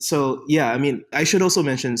Mark Twain. So yeah, I mean, I should also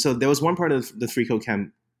mention, so there was one part of the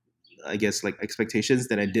FreeCodeCamp I guess, like expectations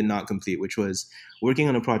that I did not complete, which was working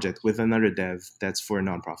on a project with another dev that's for a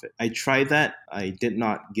nonprofit. I tried that. I did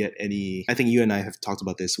not get any. I think you and I have talked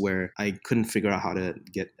about this where I couldn't figure out how to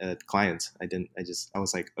get a client. I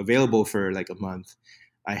was like available for like a month.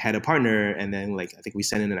 I had a partner, and then like I think we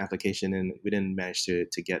sent in an application and we didn't manage to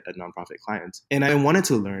get a nonprofit client. And I wanted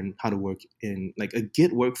to learn how to work in like a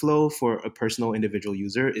Git workflow for a personal individual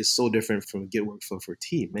user is so different from a Git workflow for a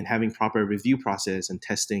team. And having proper review process and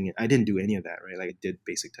testing, I didn't do any of that, right? Like I did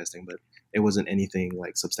basic testing, but it wasn't anything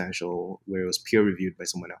like substantial where it was peer reviewed by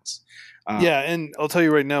someone else. Yeah, and I'll tell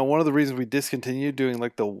you right now, one of the reasons we discontinued doing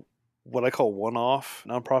like the what I call one-off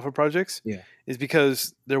nonprofit projects is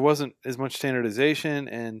because there wasn't as much standardization,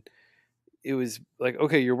 and it was like,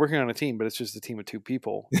 okay, you're working on a team, but it's just a team of 2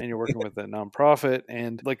 people, and you're working with a nonprofit,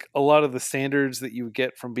 and like a lot of the standards that you would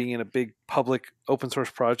get from being in a big public open source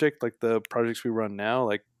project, like the projects we run now,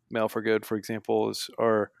 like Mail for Good, for example, is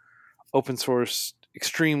our open source,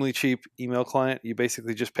 extremely cheap email client. You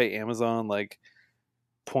basically just pay Amazon like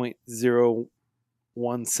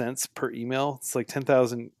 0.01 cents per email. It's like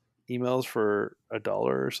 10,000 emails for $1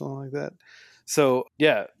 or something like that. So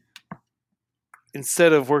yeah,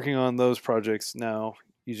 instead of working on those projects now,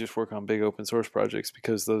 you just work on big open source projects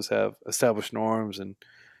because those have established norms and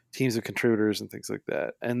teams of contributors and things like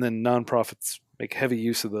that. And then nonprofits make heavy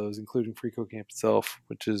use of those, including FreeCodeCamp itself,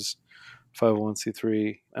 which is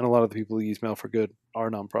 501c3, and a lot of the people who use Mail for Good are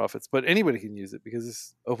nonprofits, but anybody can use it because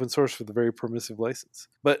it's open source with a very permissive license.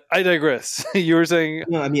 But I digress. You were saying...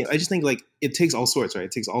 No, I mean, I just think like it takes all sorts, right?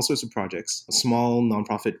 It takes all sorts of projects. Small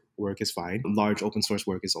nonprofit work is fine. Large open source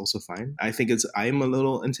work is also fine. I think I'm a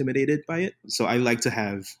little intimidated by it. So I like to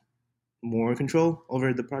have more control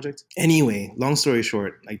over the project. Anyway, long story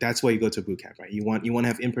short, like that's why you go to bootcamp, right? You want to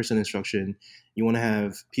have in-person instruction. You want to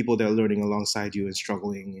have people that are learning alongside you and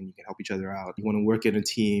struggling, and you can help each other out. You want to work in a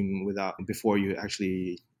team before you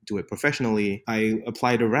actually do it professionally. I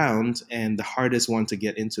applied around, and the hardest one to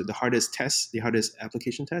get into, the hardest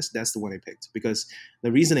application test, that's the one I picked because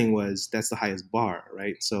the reasoning was that's the highest bar,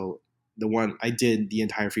 right? So the one I did the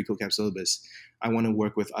entire FreeCodeCamp syllabus, I want to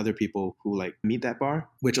work with other people who like meet that bar,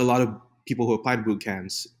 which a lot of people who apply to boot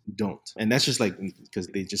camps don't. And that's just like because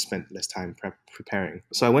they just spent less time preparing.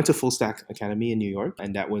 So I went to Full Stack Academy in New York,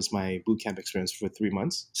 and that was my boot camp experience for 3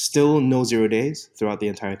 months. Still no 0 days throughout the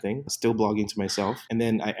entire thing, still blogging to myself. And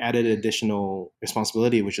then I added additional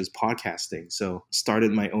responsibility, which is podcasting. So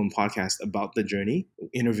started my own podcast about the journey,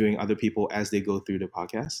 interviewing other people as they go through the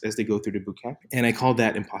podcast, as they go through the boot camp. And I called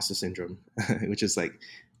that imposter syndrome, which is like,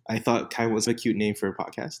 I thought kind of was a cute name for a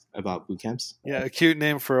podcast about boot camps. Yeah, a cute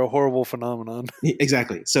name for a horrible phenomenon.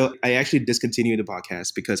 Exactly. So I actually discontinued the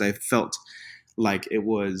podcast because I felt like it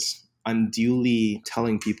was unduly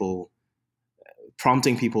prompting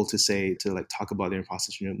people to like talk about their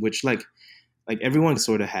imposter syndrome, which like everyone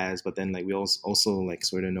sort of has, but then like we also like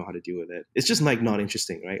sort of know how to deal with it. It's just like not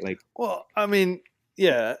interesting, right? Like, well, I mean,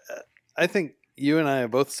 yeah, I think you and I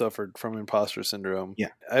have both suffered from imposter syndrome. Yeah.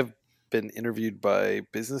 I've been interviewed by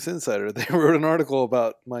Business Insider. They wrote an article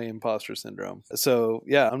about my imposter syndrome. So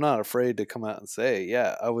yeah, I'm not afraid to come out and say,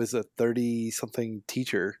 yeah, I was a 30-something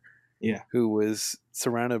teacher who was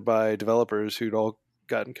surrounded by developers who'd all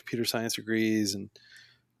gotten computer science degrees, and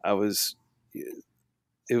it was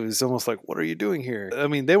almost like, what are you doing here? I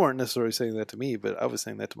mean, they weren't necessarily saying that to me, but I was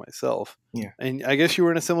saying that to myself. Yeah. And I guess you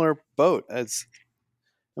were in a similar boat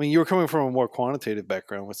you were coming from a more quantitative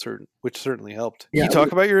background, which certainly helped. Yeah. Can you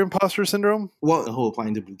talk about your imposter syndrome? Well, the whole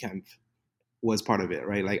applying to bootcamp was part of it,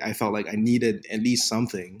 right? Like I felt like I needed at least some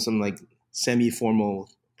like semi-formal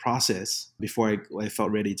process before I felt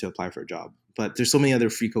ready to apply for a job. But there's so many other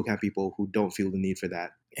FreeCodeCamp people who don't feel the need for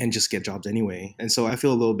that and just get jobs anyway. And so I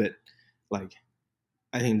feel a little bit like,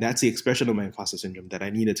 I think that's the expression of my imposter syndrome, that I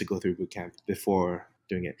needed to go through bootcamp before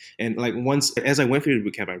doing it. And like as I went through the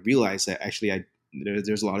bootcamp, I realized that actually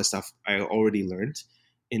there's a lot of stuff I already learned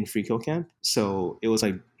in FreeCodeCamp. So it was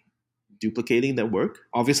like duplicating that work.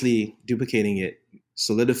 Obviously, duplicating it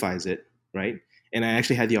solidifies it, right? And I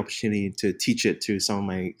actually had the opportunity to teach it to some of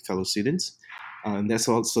my fellow students. And that's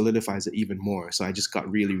what solidifies it even more. So I just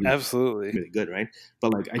got really, really good, right?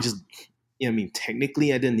 But like,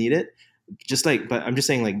 technically I didn't need it. But I'm just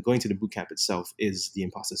saying, like, going to the bootcamp itself is the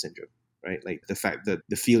imposter syndrome, right? Like the fact that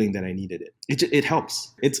the feeling that I needed it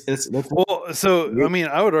helps.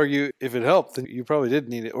 I would argue if it helped, then you probably did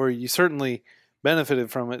need it, or you certainly benefited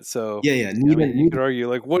from it. So you could argue,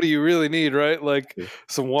 like, what do you really need, right? Like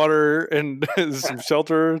some water and some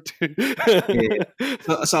shelter.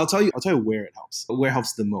 So I'll tell you where it helps. Where it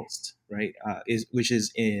helps the most, right? Which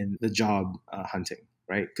is in the job hunting,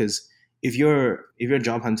 right? Because if you're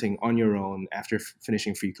job hunting on your own after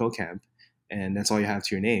finishing FreeCodeCamp, and that's all you have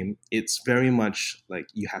to your name, it's very much like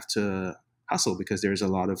you have to hustle because there's a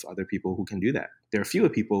lot of other people who can do that. There are fewer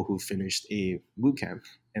people who finished a boot camp,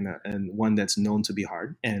 and one that's known to be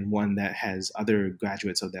hard, and one that has other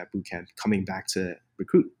graduates of that boot camp coming back to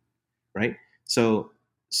recruit, right? So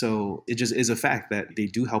it just is a fact that they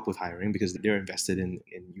do help with hiring because they're invested in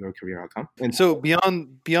your career outcome. And So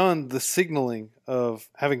beyond the signaling of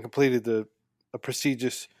having completed a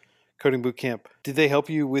prestigious coding boot camp, did they help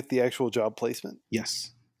you with the actual job placement?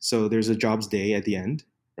 yes, so there's a jobs day at the end,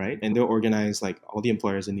 right? And they'll organize like all the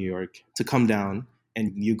employers in New York to come down,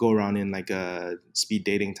 and you go around in like a speed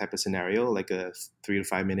dating type of scenario, like a 3 to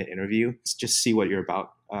 5 minute interview. Just see what you're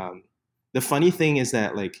about. The funny thing is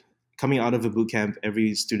that like coming out of a boot camp,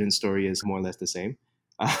 every student story is more or less the same.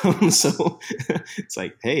 So it's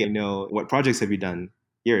like, hey, what projects have you done?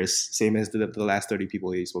 Years, same as the last 30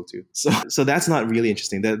 people you spoke to. So that's not really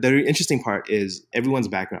interesting. The interesting part is everyone's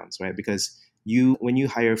backgrounds, right? Because when you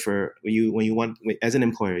hire when you want, as an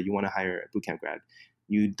employer, you want to hire a bootcamp grad,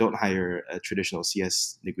 you don't hire a traditional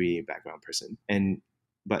CS degree background person.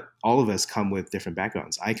 But all of us come with different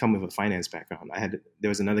backgrounds. I come with a finance background. There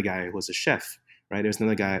was another guy who was a chef, right? There was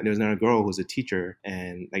another girl who was a teacher,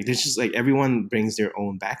 and like there's just like everyone brings their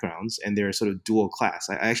own backgrounds, and they're sort of dual class.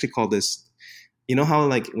 I actually call this, you know how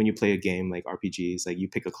like when you play a game like RPGs, like you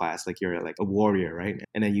pick a class, like you're like a warrior, right?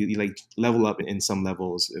 And then you like level up in some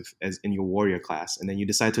levels as in your warrior class, and then you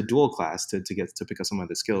decide to dual class to get to pick up some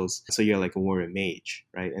other skills. So you're like a warrior mage,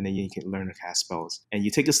 right? And then you can learn to cast spells, and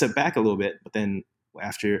you take a step back a little bit, but then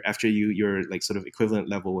after you're like sort of equivalent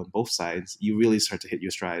level on both sides, you really start to hit your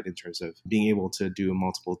stride in terms of being able to do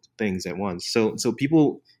multiple things at once. So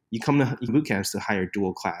people, you come to boot camps to hire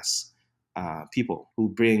dual class people who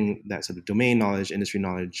bring that sort of domain knowledge, industry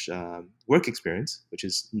knowledge, work experience, which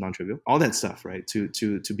is non-trivial, all that stuff, right?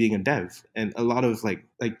 To being a dev. And a lot of like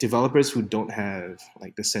developers who don't have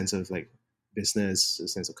like the sense of like business, a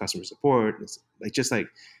sense of customer support, like just like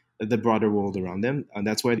the broader world around them, and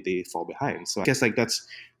that's where they fall behind. So I guess like that's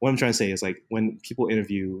what I'm trying to say is like when people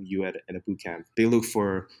interview you at a boot camp, they look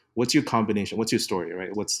for what's your combination, what's your story,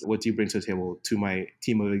 right? What do you bring to the table to my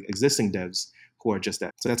team of existing devs who are just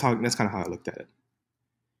that. So that's kind of how I looked at it.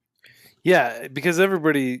 Yeah, because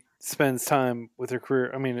everybody spends time with their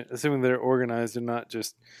career. I mean, assuming they're organized and not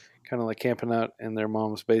just kind of like camping out in their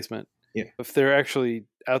mom's basement. Yeah. If they're actually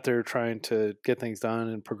out there trying to get things done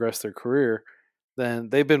and progress their career, then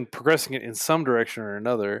they've been progressing it in some direction or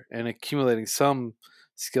another and accumulating some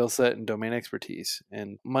skill set and domain expertise.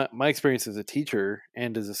 And my experience as a teacher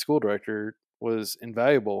and as a school director was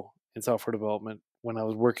invaluable in software development when I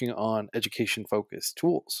was working on education focused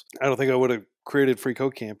tools. I don't think I would have created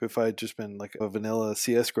FreeCodeCamp if I had just been like a vanilla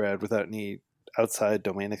CS grad without any outside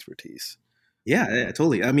domain expertise. Yeah,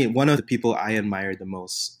 totally. I mean, one of the people I admired the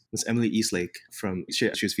most was Emily Eastlake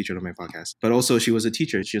she was featured on my podcast. But also she was a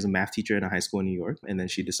teacher. She was a math teacher in a high school in New York. And then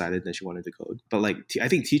she decided that she wanted to code. But like, I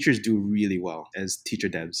think teachers do really well as teacher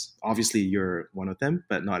devs. Obviously you're one of them,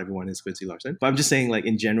 but not everyone is Quincy Larson. But I'm just saying like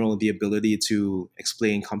in general, the ability to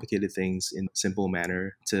explain complicated things in a simple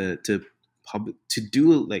manner, to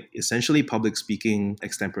do like essentially public speaking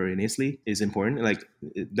extemporaneously is important. Like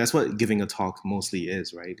that's what giving a talk mostly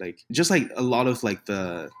is, right? Like just like a lot of like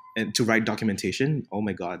and to write documentation, oh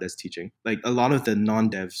my god, that's teaching. Like a lot of the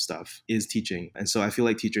non-dev stuff is teaching, and so I feel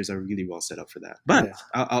like teachers are really well set up for that. But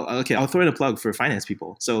yeah. I'll throw in a plug for finance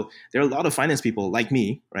people. So there are a lot of finance people like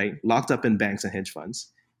me, right, locked up in banks and hedge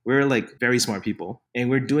funds. We're like very smart people, and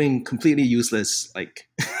we're doing completely useless like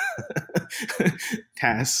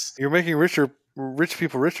tasks. You're making rich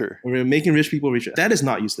people richer. We're making rich people richer. That is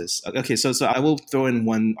not useless. Okay, so I will throw in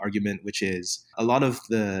one argument, which is a lot of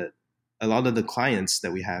the clients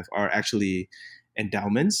that we have are actually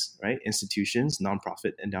endowments, right? Institutions,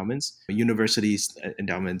 nonprofit endowments, universities,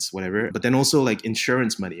 endowments, whatever. But then also like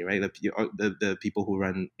insurance money, right? The people who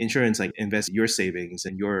run insurance like invest your savings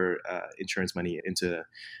and your insurance money into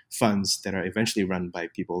funds that are eventually run by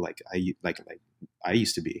people like I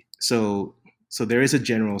used to be. So there is a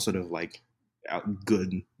general sort of like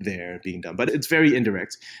good there being done, but it's very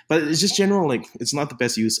indirect. But it's just general, like it's not the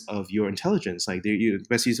best use of your intelligence. Like the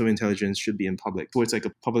best use of intelligence should be in public, towards like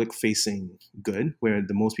a public facing good where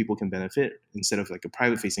the most people can benefit, instead of like a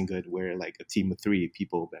private facing good where like a team of 3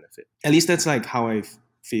 people benefit. At least that's like how I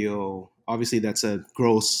feel. Obviously that's a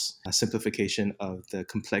gross simplification of the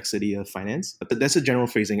complexity of finance, but that's a general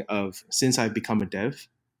phrasing of, since I've become a dev,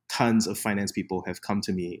 tons of finance people have come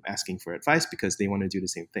to me asking for advice because they want to do the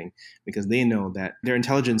same thing, because they know that their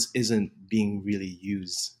intelligence isn't being really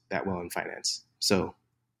used that well in finance. So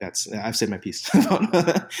I've said my piece. All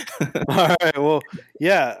right. Well,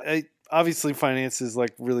 yeah. Obviously, finance is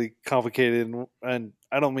like really complicated, and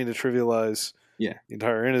I don't mean to trivialize Yeah. the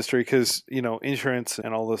entire industry because insurance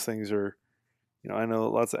and all those things are. I know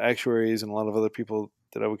lots of actuaries and a lot of other people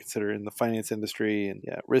that I would consider in the finance industry, and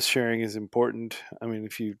yeah, risk sharing is important. I mean,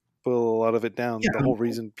 if you boil a lot of it down, Yeah. the whole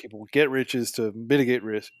reason people get rich is to mitigate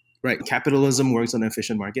risk. Right. Capitalism works on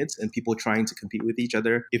efficient markets and people trying to compete with each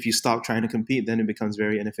other. If you stop trying to compete, then it becomes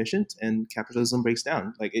very inefficient and capitalism breaks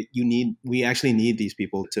down. We actually need these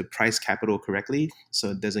people to price capital correctly so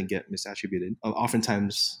it doesn't get misattributed.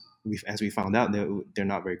 Oftentimes, as we found out, they're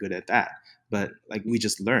not very good at that. But like we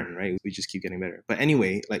just learn, right? We just keep getting better. But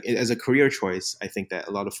anyway, like as a career choice, I think that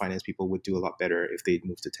a lot of finance people would do a lot better if they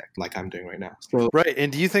move to tech, like I'm doing right now. So, Right.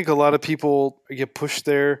 And do you think a lot of people get pushed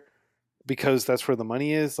there because that's where the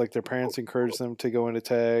money is? Like their parents encourage them to go into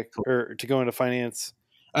tech or to go into finance?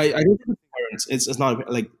 I don't think it's not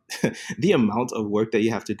like the amount of work that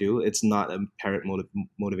you have to do. It's not a parent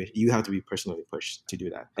motivation. You have to be personally pushed to do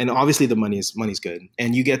that. And obviously, the money's good,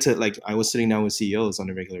 and you get to like I was sitting down with CEOs on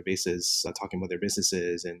a regular basis, talking about their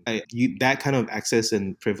businesses, and that kind of access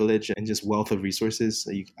and privilege and just wealth of resources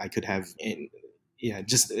I could have in. Yeah,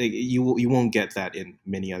 just you won't get that in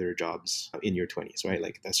many other jobs in your 20s, right?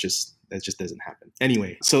 Like that just doesn't happen.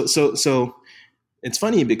 Anyway, so it's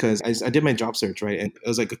funny because I did my job search, right? And it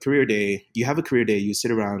was like a career day. You have a career day, you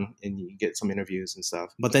sit around and you get some interviews and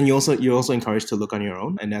stuff. But then you're also encouraged to look on your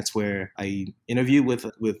own. And that's where I interview with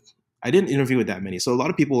I didn't interview with that many. So a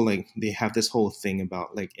lot of people like they have this whole thing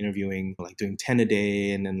about like interviewing, like doing 10 a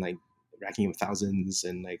day and then like racking up thousands.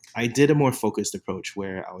 And like I did a more focused approach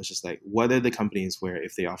where I was just like, what are the companies where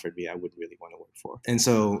if they offered me, I would really want to work for? And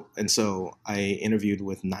so I interviewed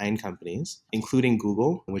with 9 companies, including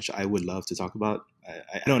Google, which I would love to talk about.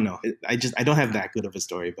 I don't know. I don't have that good of a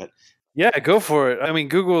story, but Yeah, go for it. I mean,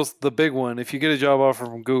 Google's the big one. If you get a job offer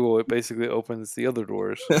from Google, it basically opens the other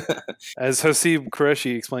doors. As Hasib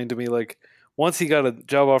Qureshi explained to me, like once he got a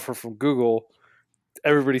job offer from Google,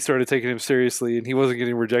 everybody started taking him seriously, and he wasn't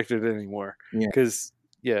getting rejected anymore. yeah. Because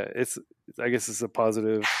I guess it's a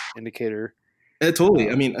positive indicator. Totally.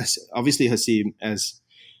 I mean, obviously Hasim, as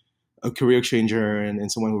a career changer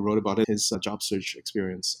and someone who wrote about it, his job search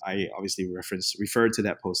experience, I obviously referred to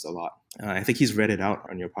that post a lot. I think he's read it out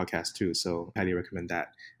on your podcast too, so highly recommend that.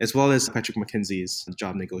 As well as Patrick McKenzie's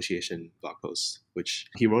job negotiation blog post, which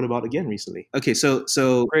he wrote about again recently. Okay, so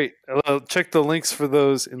Great. I'll check the links for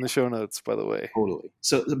those in the show notes, by the way. totally.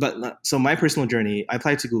 So my personal journey, I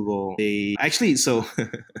applied to Google. They actually so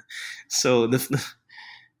the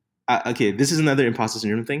okay, this is another imposter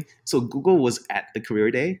syndrome thing. So Google was at the career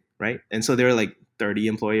day, right? And so there were like 30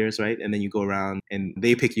 employers, right? And then you go around and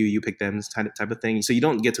they pick you, you pick them, type of thing. So you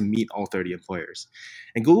don't get to meet all 30 employers.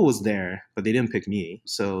 And Google was there, but they didn't pick me.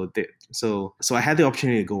 So I had the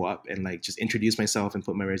opportunity to go up and like just introduce myself and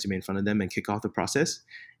put my resume in front of them and kick off the process.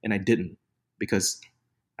 And I didn't because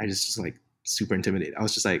I just like super intimidated. I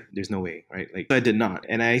was just like, there's no way, right? Like so I did not.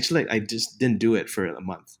 And I just didn't do it for a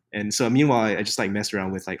month. And so meanwhile, I just like messed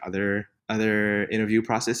around with like other interview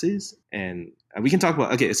processes. And we can talk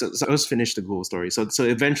about, okay, so let's finish the Google story. So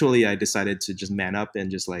eventually I decided to just man up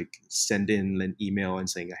and just like send in an email and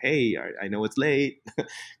saying, hey, I know it's late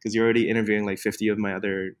because you're already interviewing like 50 of my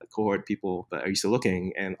other cohort people, but are you still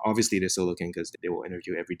looking? And obviously they're still looking because they will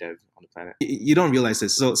interview every dev on the planet. You don't realize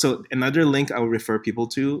this. So another link I will refer people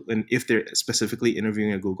to, and if they're specifically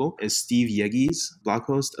interviewing at Google, is Steve Yegi's blog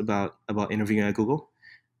post about interviewing at Google.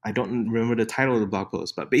 I don't remember the title of the blog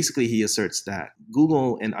post, but basically he asserts that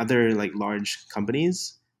Google and other like large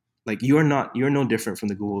companies, like you're no different from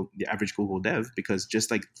the average Google dev, because just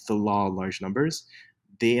like the law of large numbers,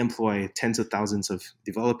 they employ tens of thousands of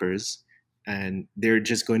developers and they're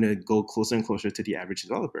just going to go closer and closer to the average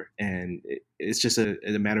developer. And it's just a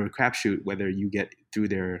matter of crapshoot whether you get through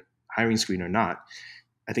their hiring screen or not.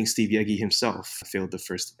 I think Steve Yegi himself failed the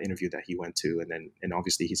first interview that he went to, and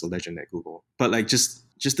obviously he's a legend at Google. But like just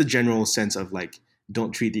the general sense of like,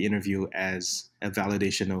 don't treat the interview as a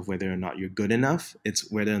validation of whether or not you're good enough. It's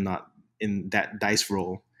whether or not in that dice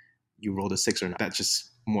roll you rolled a 6 or not. That's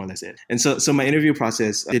just more or less it. And so my interview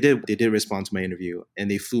process, they did respond to my interview, and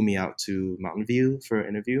they flew me out to Mountain View for an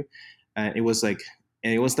interview. And it was like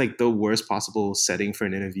the worst possible setting for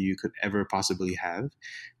an interview you could ever possibly have,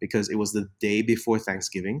 because it was the day before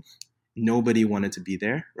Thanksgiving. Nobody wanted to be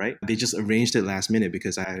there, right? They just arranged it last minute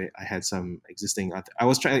because I had some existing. I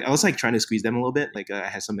was trying to squeeze them a little bit. Like I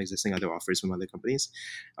had some existing other offers from other companies.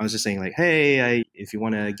 I was just saying like, hey, if you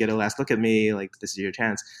want to get a last look at me, like this is your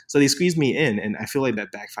chance. So they squeezed me in, and I feel like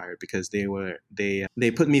that backfired because they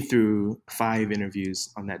put me through 5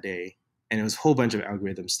 interviews on that day. and it was a whole bunch of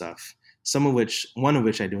algorithm stuff. One of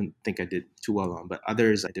which I don't think I did too well on, but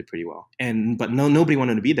others I did pretty well. But nobody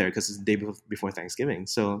wanted to be there because it's the day before Thanksgiving.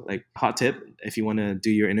 So like, hot tip, if you want to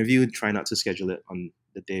do your interview, try not to schedule it on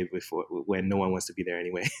the day before when no one wants to be there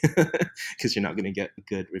anyway, because you're not going to get a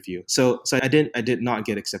good review. So I did not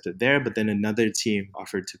get accepted there, but then another team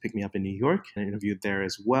offered to pick me up in New York, and I interviewed there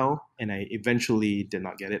as well. And I eventually did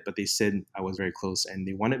not get it, but they said I was very close, and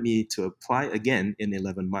they wanted me to apply again in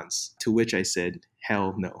 11 months, to which I said,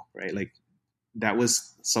 hell no, right? Like, that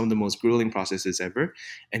was some of the most grueling processes ever,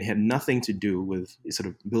 and it had nothing to do with sort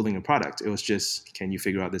of building a product. It was just, can you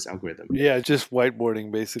figure out this algorithm? Yeah, just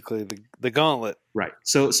whiteboarding, basically, the gauntlet. Right.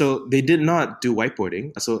 So they did not do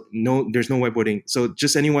whiteboarding. So no, there's no whiteboarding. So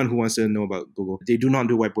just anyone who wants to know about Google, they do not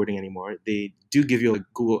do whiteboarding anymore. They do give you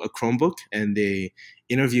a Chromebook, and they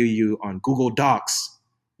interview you on Google Docs.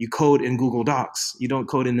 You code in Google Docs. You don't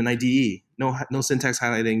code in an IDE. No syntax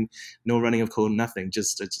highlighting, no running of code, nothing.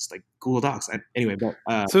 Just like Google Docs. Anyway, but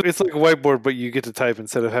so it's like a whiteboard, but you get to type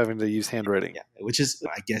instead of having to use handwriting. Yeah, which is,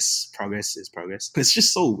 I guess, progress is progress. It's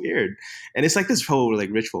just so weird, and it's like this whole like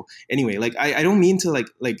ritual. Anyway, like I don't mean to like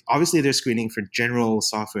obviously they're screening for general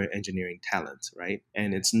software engineering talent, right?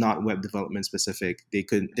 And it's not web development specific.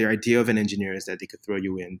 Their idea of an engineer is that they could throw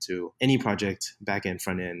you into any project, back end,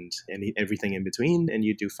 front end, and everything in between, and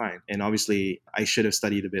you do fine. And obviously, I should have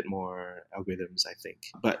studied a bit more algorithms, I think.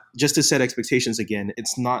 But just to set expectations again,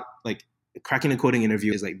 it's not like cracking a coding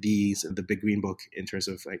interview is like the big green book in terms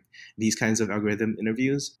of like these kinds of algorithm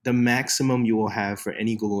interviews. The maximum you will have for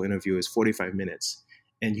any Google interview is 45 minutes.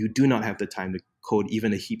 And you do not have the time to code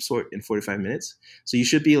even a heap sort in 45 minutes. So you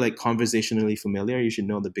should be like conversationally familiar. You should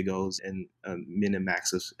know the big O's and min and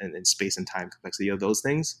max and space and time complexity of those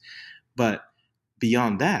things. But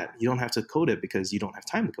beyond that, you don't have to code it because you don't have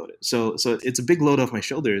time to code it. So it's a big load off my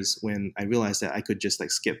shoulders when I realized that I could just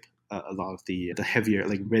like skip a lot of the heavier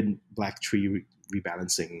like red black tree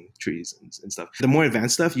rebalancing trees and stuff. The more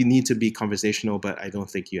advanced stuff, you need to be conversational, but I don't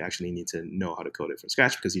think you actually need to know how to code it from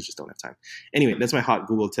scratch because you just don't have time. Anyway, that's my hot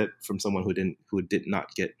Google tip from someone who did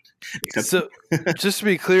not get accepted. So just to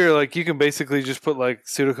be clear, like you can basically just put like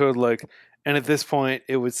pseudocode like, and at this point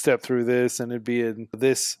it would step through this and it'd be in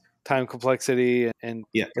this time complexity and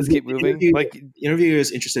yeah, let's keep moving. Interviewer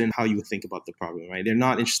is interested in how you think about the problem, right? They're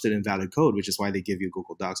not interested in valid code, which is why they give you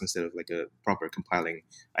Google Docs instead of like a proper compiling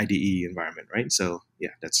IDE environment, right? So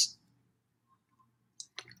yeah,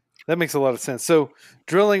 that makes a lot of sense. So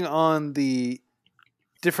drilling on the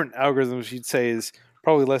different algorithms, you'd say is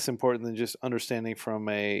probably less important than just understanding from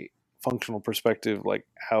a functional perspective, like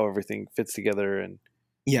how everything fits together and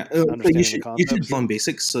yeah, you should go on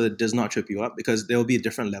basics so it does not trip you up because there will be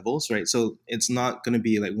different levels, right? So it's not going to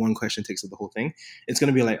be like one question takes up the whole thing. It's going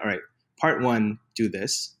to be like, all right, part 1, do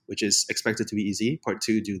this, which is expected to be easy. Part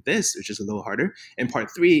 2, do this, which is a little harder. And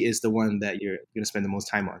part 3 is the one that you're going to spend the most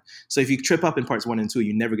time on. So if you trip up in parts 1 and 2,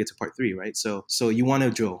 you never get to part 3, right? So you want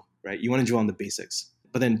to drill, right? You want to drill on the basics.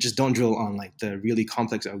 But then just don't drill on like the really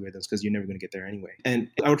complex algorithms because you're never going to get there anyway. And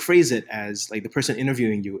I would phrase it as like the person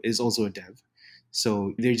interviewing you is also a dev.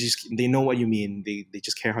 So they know what you mean. They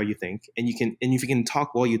just care how you think. And if you can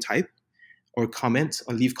talk while you type or comment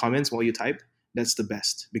or leave comments while you type, that's the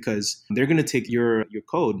best because they're going to take your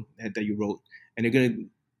code that you wrote and they're going to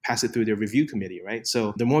pass it through their review committee, right?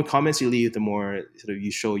 So the more comments you leave, the more sort of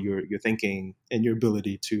you show your thinking and your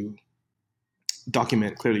ability to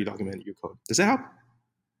clearly document your code. Does that help?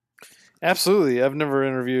 Absolutely. I've never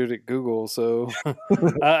interviewed at Google, so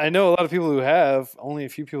I know a lot of people who have, only a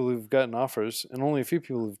few people who've gotten offers, and only a few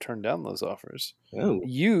people who've turned down those offers. Oh.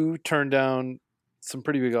 You turned down some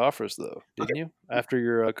pretty big offers, though, didn't you, after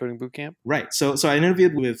your coding bootcamp? Right. So I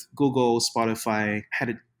interviewed with Google, Spotify,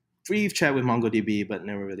 had a brief chat with MongoDB, but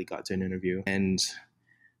never really got to an interview. And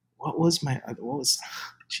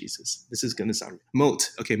Jesus, this is going to sound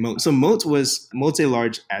Moat. Okay, Moat. So Moat's a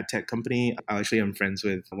large ad tech company. I'm friends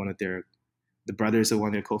with one of the brothers of one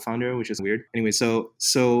of their co-founder, which is weird. Anyway,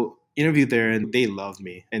 so interviewed there and they loved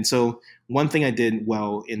me. And so one thing I did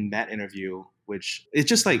well in that interview, which it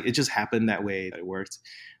just happened that way that it worked,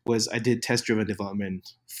 was I did test-driven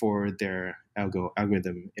development for their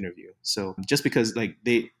algorithm interview. So just because like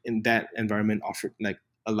they in that environment offered like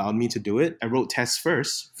allowed me to do it, I wrote tests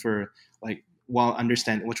first for like while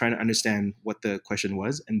trying to understand what the question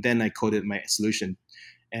was, and then I coded my solution.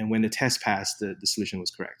 And when the test passed, the solution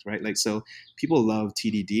was correct, right? Like, so people love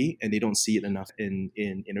TDD and they don't see it enough in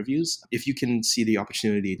interviews. If you can see the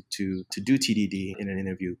opportunity to do TDD in an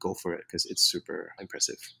interview, go for it, because it's super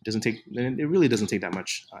impressive. It really doesn't take that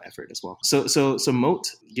much effort as well. So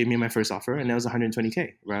Moat gave me my first offer, and that was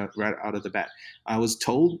 120K right out of the bat. I was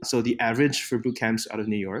told, so the average for boot camps out of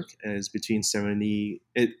New York is between 70,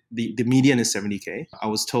 the median is 70K. I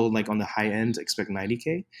was told, like, on the high end, expect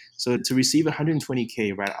 90K. So to receive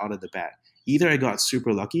 120K right out of the bat, either I got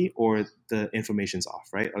super lucky or the information's off,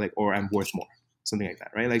 right? Or I'm worth more, something like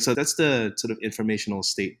that, right? Like, so that's the sort of informational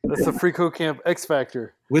state. That's the FreeCodeCamp X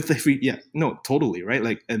factor. With the free, yeah, no, totally, right?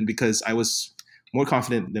 Like, and because I was more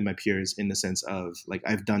confident than my peers in the sense of, like,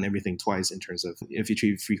 I've done everything twice in terms of, if you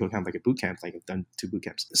treat FreeCodeCamp like a boot camp, like I've done 2 boot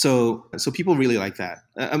camps. So people really like that.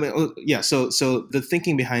 So the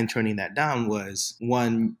thinking behind turning that down was,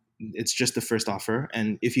 one, it's just the first offer.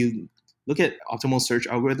 And if you look at optimal search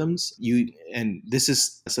algorithms, and this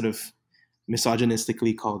is sort of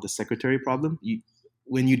misogynistically called the secretary problem.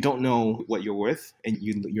 When you don't know what you're worth and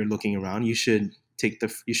you're looking around, you should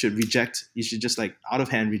just, like, out of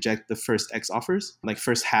hand reject the first X offers, like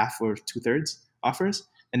first half or 2/3 offers,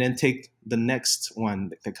 and then take the next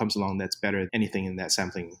one that comes along that's better than anything in that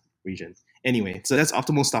sampling region. Anyway, so that's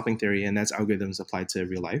optimal stopping theory, and that's algorithms applied to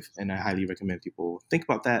real life. And I highly recommend people think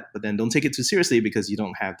about that, but then don't take it too seriously because you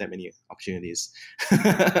don't have that many opportunities.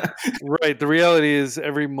 Right. The reality is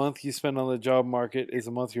every month you spend on the job market is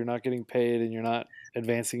a month you're not getting paid and you're not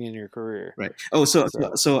advancing in your career. Right. Oh,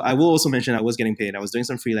 so I will also mention I was getting paid. I was doing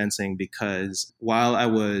some freelancing because while I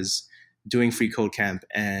was doing FreeCodeCamp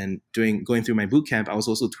and going through my boot camp, I was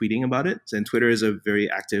also tweeting about it. And Twitter is a very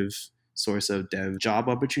active source of dev job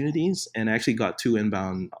opportunities. And I actually got 2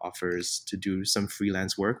 inbound offers to do some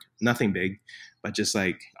freelance work. Nothing big, but just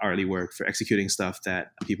like hourly work for executing stuff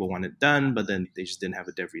that people wanted done, but then they just didn't have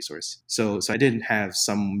a dev resource. So I didn't have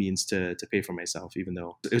some means to pay for myself, even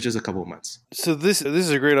though it was just a couple of months. So this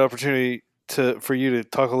is a great opportunity for you to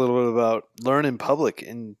talk a little bit about learn in public.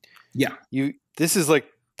 And yeah, this is like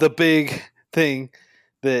the big thing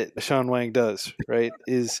that Sean Wang does, right?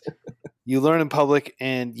 Is you learn in public,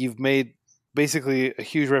 and you've made basically a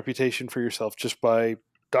huge reputation for yourself just by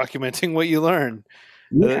documenting what you learn.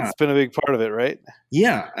 Yeah. It's been a big part of it, right?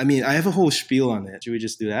 Yeah. I mean, I have a whole spiel on it. Should we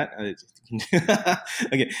just do that?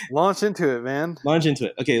 Okay. Launch into it, man. Launch into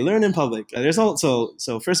it. Okay. Learn in public. There's also,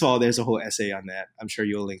 so first of all, there's a whole essay on that. I'm sure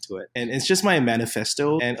you'll link to it. And it's just my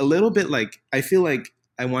manifesto, and a little bit like, I feel like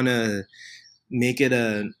I want to make it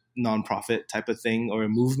a nonprofit type of thing or a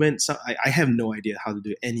movement. So I have no idea how to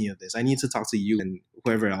do any of this. I need to talk to you and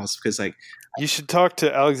whoever else, because, like, you should talk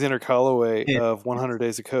to Alexander Calloway of 100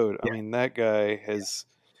 Days of Code. Yeah. I mean, that guy has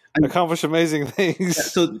accomplished amazing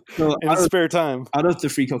things so in his spare time. Out of the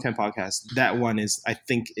FreeCodeCamp podcast, that one I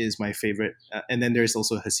think is my favorite. And then there's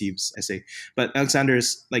also Hasib's essay. But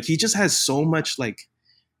Alexander's, like, he just has so much, like,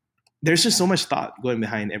 there's just so much thought going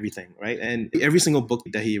behind everything, right? And every single book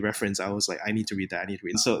that he referenced, I was like, I need to read that.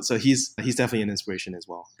 So he's definitely an inspiration as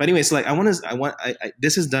well. But anyway, so, like,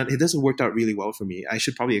 this is done. It doesn't worked out really well for me. I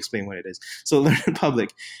should probably explain what it is. So Learn in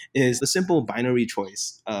Public is the simple binary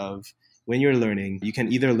choice of, when you're learning, you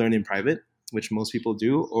can either learn in private, which most people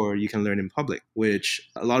do, or you can learn in public, which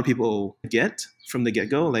a lot of people get from the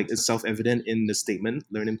get-go. Like, it's self-evident in the statement,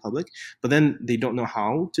 learn in public, but then they don't know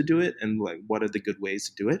how to do it and, like, what are the good ways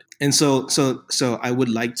to do it. And so I would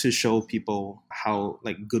like to show people how,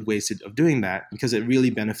 like, good ways of doing that, because it really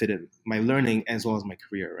benefited my learning as well as my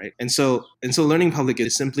career, right? And so learning in public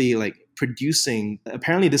is simply, like, producing,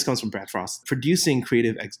 apparently this comes from Brad Frost, producing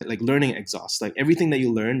creative, like, learning exhaust. Like, everything that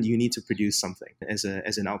you learn, you need to produce something as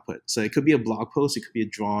an output. So it could be a blog post, it could be a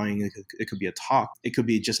drawing, it could be a talk, it could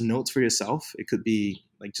be just notes for yourself, it could be,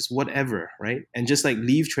 like, just whatever, right? And just, like,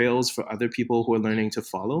 leave trails for other people who are learning to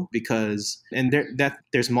follow, because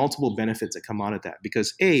there's multiple benefits that come out of that,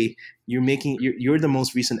 because you're the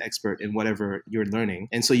most recent expert in whatever you're learning,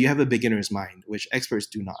 and so you have a beginner's mind, which experts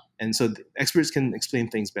do not. And so experts can explain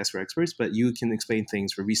things best for experts, but you can explain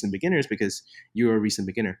things for recent beginners because you're a recent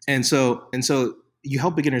beginner. And so you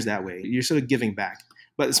help beginners that way. You're sort of giving back,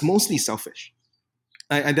 but it's mostly selfish.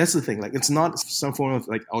 And that's the thing. Like, it's not some form of,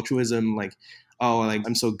 like, altruism, like, oh, like,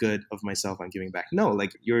 I'm so good of myself, I'm giving back. No,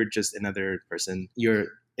 like, you're just another person.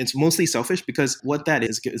 It's mostly selfish, because what that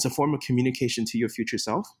is, it's a form of communication to your future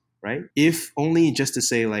self, right? If only just to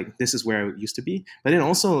say, like, this is where I used to be. But then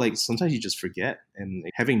also, like, sometimes you just forget, and,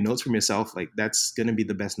 like, having notes from yourself, like, that's going to be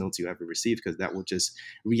the best notes you ever receive, because that will just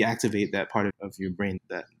reactivate that part of your brain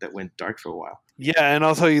that went dark for a while. Yeah, and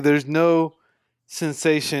I'll tell you, there's no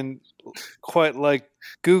sensation quite like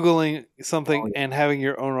Googling something Oh, and having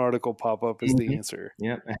your own article pop up as the yeah. answer.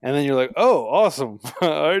 Yeah. And then you're like, oh, awesome. I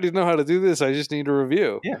already know how to do this. I just need a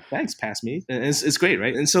review. Yeah, thanks, pass me. And it's great,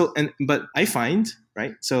 right? And so, but I find,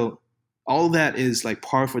 right? So all that is like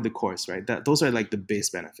par for the course, right? That those are like the base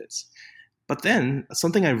benefits. But then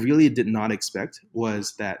something I really did not expect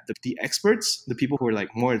was that the experts, the people who are like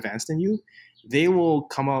more advanced than you, they will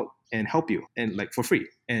come out and help you and like for free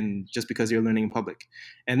and just because you're learning in public.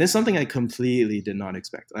 And this is something I completely did not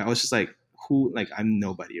expect. I was just like, who, like, I'm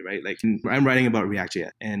nobody, right? Like, I'm writing about React.js,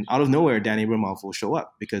 and out of nowhere, Dan Abramov will show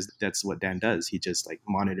up because that's what Dan does. He just like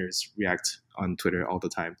monitors React on Twitter all the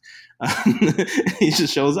time. He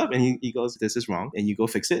just shows up and he goes, "This is wrong," and you go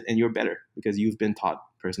fix it, and you're better because you've been taught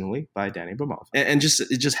personally by Dan Abramov. And just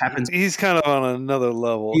it just happens. He's kind of on another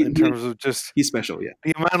level in terms of just he's special, yeah.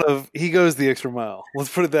 the amount of he goes the extra mile.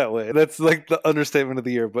 Let's put it that way. That's like the understatement of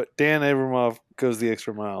the year. But Dan Abramov goes the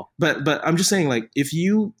extra mile. But I'm just saying, like, if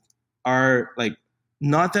you are like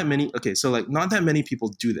not that many, okay, so like not that many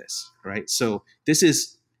people do this, right? So this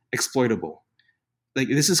is exploitable. Like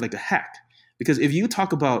this is like a hack because if you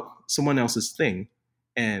talk about someone else's thing,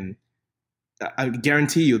 and I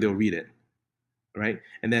guarantee you they'll read it, right?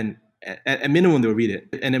 And then at minimum they'll read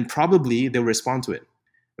it, and then probably they'll respond to it,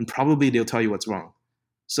 and probably they'll tell you what's wrong.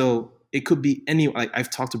 So it could be any. Like I've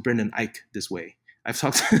talked to Brendan Ike this way. I've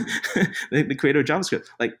talked to the creator of JavaScript.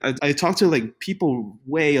 Like I talked to like people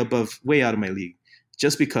way out of my league,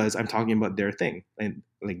 just because I'm talking about their thing, and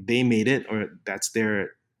like they made it, or that's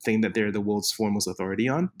their thing that they're the world's foremost authority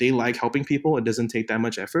on. They like helping people. It doesn't take that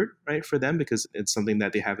much effort, right, for them because it's something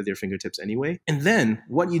that they have at their fingertips anyway. And then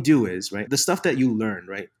what you do is, right, the stuff that you learn,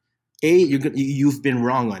 right, you've been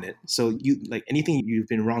wrong on it. So you like anything you've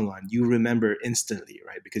been wrong on, you remember instantly,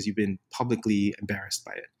 right, because you've been publicly embarrassed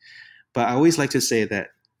by it. But I always like to say that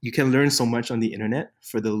you can learn so much on the internet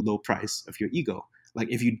for the low price of your ego. Like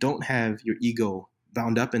if you don't have your ego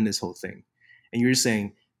bound up in this whole thing, and you're just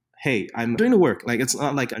saying, hey, I'm doing the work. Like it's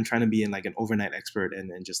not like I'm trying to be in like an overnight expert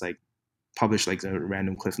and then just like publish like a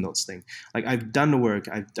random Cliff Notes thing. Like I've done the work.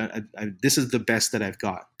 This is the best that I've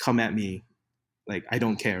got. Come at me. Like I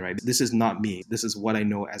don't care, right? This is not me. This is what I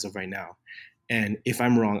know as of right now. And if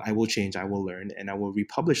I'm wrong, I will change, I will learn, and I will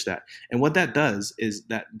republish that. And what that does is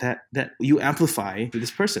that you amplify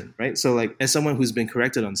this person, right? So like as someone who's been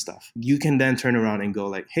corrected on stuff, you can then turn around and go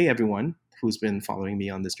like, hey, everyone who's been following me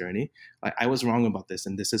on this journey, I was wrong about this,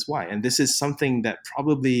 and this is why. And this is something that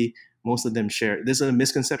probably most of them share. This is a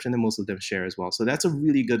misconception that most of them share as well. So that's a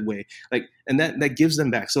really good way. Like, and that gives them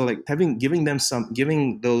back. So like giving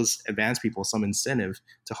those advanced people some incentive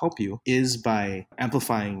to help you is by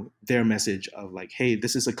amplifying their message of like, hey,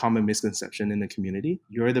 this is a common misconception in the community.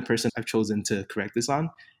 You're the person I've chosen to correct this on.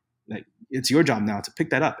 Like it's your job now to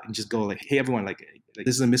pick that up and just go like, hey, everyone, like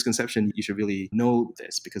this is a misconception. You should really know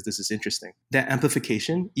this because this is interesting. That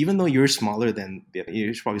amplification, even though you're smaller than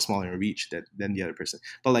you're probably smaller in reach than the other person,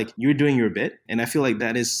 but like you're doing your bit. And I feel like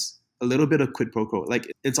that is a little bit of quid pro quo.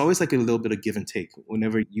 Like it's always like a little bit of give and take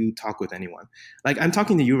whenever you talk with anyone. Like I'm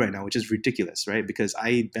talking to you right now, which is ridiculous, right? Because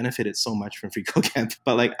I benefited so much from FreeCodeCamp.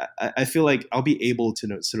 But like I feel like I'll be able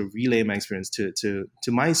to sort of relay my experience to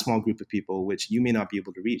my small group of people, which you may not be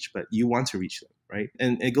able to reach, but you want to reach them, right?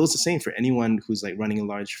 And it goes the same for anyone who's like running a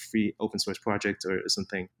large free open source project or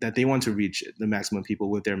something, that they want to reach the maximum people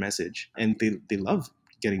with their message. And they love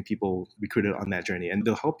getting people recruited on that journey, and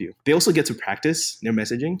they'll help you. They also get to practice their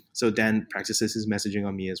messaging. So Dan practices his messaging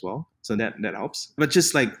on me as well. So that helps. But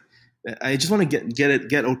just like, I just want to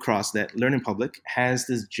get across that Learn in Public has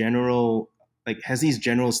this general, like has these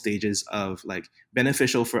general stages of like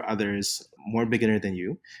beneficial for others, more beginner than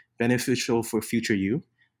you, beneficial for future you,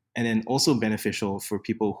 and then also beneficial for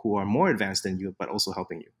people who are more advanced than you, but also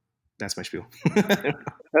helping you. That's my spiel.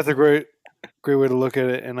 That's a great way to look at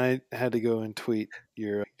it. And I had to go and tweet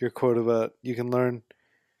your quote about you can learn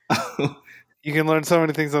so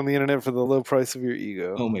many things on the internet for the low price of your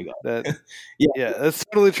ego. Oh my god. That yeah, that's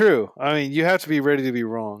totally true. I mean, you have to be ready to be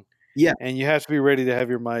wrong. Yeah. And you have to be ready to have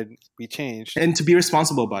your mind be changed. And to be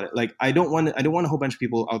responsible about it. Like I don't want a whole bunch of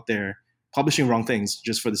people out there publishing wrong things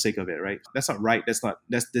just for the sake of it, right? That's not right.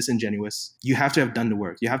 That's disingenuous. You have to have done the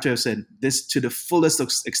work. You have to have said this to the fullest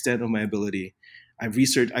extent of my ability. I've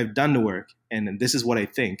researched, I've done the work, and this is what I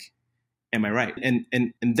think. Am I right?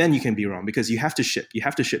 And then you can be wrong because you have to ship. You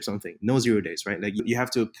have to ship something. No 0 days, right? Like you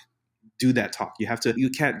have to do that talk. You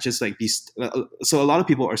can't just like be. So a lot of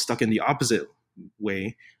people are stuck in the opposite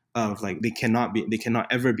way of like they cannot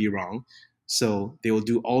ever be wrong. So they will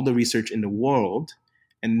do all the research in the world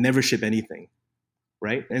and never ship anything.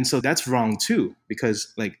 right? And so that's wrong too,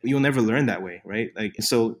 because like you'll never learn that way, right? Like,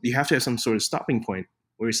 so you have to have some sort of stopping point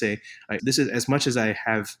where you say, like, this is as much as I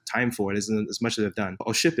have time for it, as much as I've done.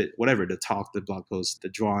 I'll ship it, whatever, the talk, the blog post, the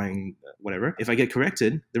drawing, whatever. If I get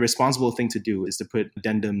corrected, the responsible thing to do is to put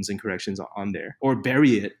addendums and corrections on there, or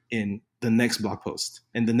bury it in the next blog post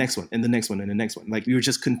and the next one and the next one and the next one. Like, you're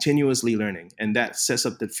just continuously learning, and that sets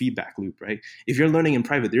up the feedback loop, right? If you're learning in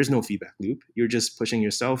private, there's no feedback loop. You're just pushing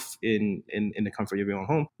yourself in the comfort of your own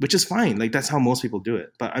home, which is fine. Like, that's how most people do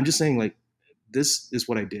it. But I'm just saying, like, this is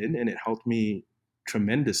what I did, and it helped me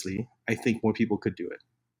tremendously. I think more people could do it.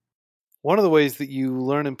 One of the ways that you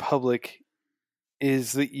learn in public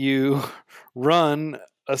is that you run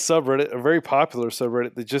a subreddit, a very popular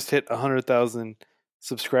subreddit that just hit 100,000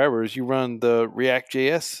 subscribers. You run the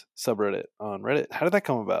React.js subreddit on Reddit. How did that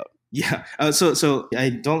come about? Yeah. So I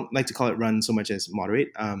don't like to call it run so much as moderate,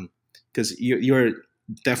 because you're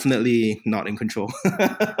definitely not in control.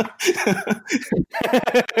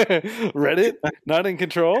 Reddit not in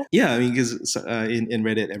control? Yeah, I mean, because in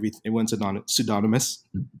Reddit, everyone's pseudonymous,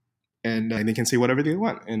 and they can say whatever they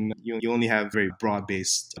want, and you only have very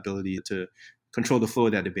broad-based ability to control the flow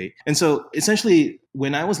of that debate. And so essentially,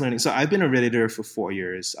 when I was learning, so I've been a Redditor for 4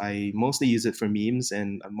 years. I mostly use it for memes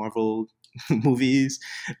and Marvel movies,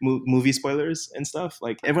 movie spoilers and stuff.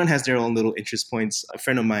 Like, everyone has their own little interest points. A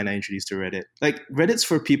friend of mine I introduced to Reddit. Like, Reddit's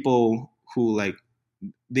for people who like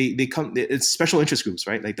they come. It's special interest groups,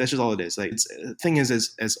 right? Like, that's just all it is. Like, the thing is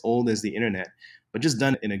as old as the internet, but just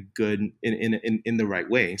done in a good in the right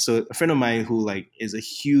way. So a friend of mine who like is a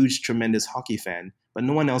huge, tremendous hockey fan, but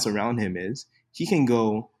no one else around him is, he can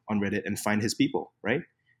go on Reddit and find his people, right?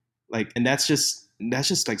 Like, and that's just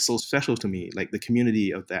like so special to me, like the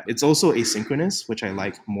community of that. It's also asynchronous, which I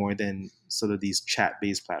like more than sort of these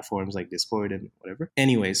chat-based platforms like Discord and whatever.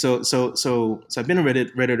 Anyway, so I've been a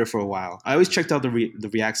Redditor for a while. I always checked out the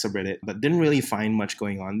React subreddit, but didn't really find much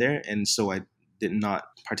going on there, and so I did not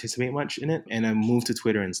participate much in it, and I moved to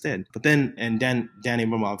Twitter instead. But then, and Dan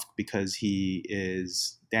Abramov, because he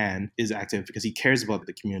is Dan, is active because he cares about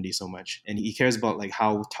the community so much, and he cares about like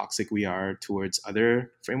how toxic we are towards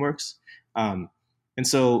other frameworks. And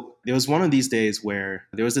so there was one of these days where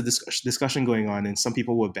there was a discussion going on, and some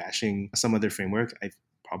people were bashing some other framework, I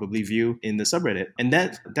probably Vue, in the subreddit. And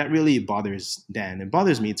that really bothers Dan. It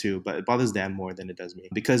bothers me too, but it bothers Dan more than it does me,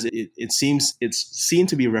 because it's seen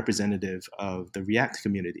to be representative of the React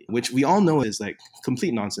community, which we all know is like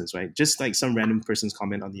complete nonsense, right? Just like some random person's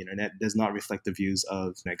comment on the internet does not reflect the views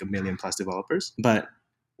of like 1 million plus developers. But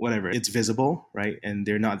whatever, it's visible, right? And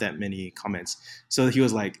there are not that many comments. So he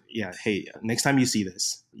was like, yeah, hey, next time you see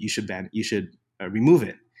this, you should remove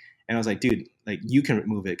it. And I was like, dude, like, you can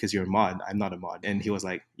remove it because you're a mod. I'm not a mod. And he was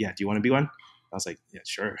like, yeah, do you want to be one? I was like, yeah,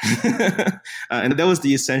 sure. And that was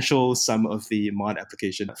the essential sum of the mod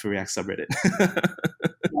application for React subreddit.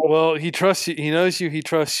 Well, he trusts you. He knows you. He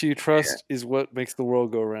trusts you. Trust Yeah. is what makes the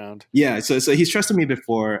world go round. Yeah, so he's trusted me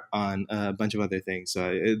before on a bunch of other things. So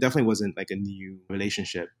it definitely wasn't like a new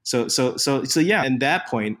relationship. So yeah. And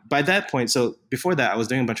by that point, so before that, I was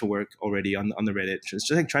doing a bunch of work already on the Reddit,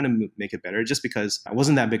 just like trying to make it better. Just because I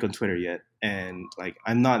wasn't that big on Twitter yet, and like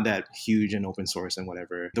I'm not that huge in open source and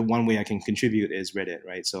whatever. The one way I can contribute is Reddit,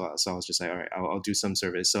 right? So I was just like, all right, I'll do some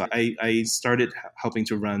service. So I started helping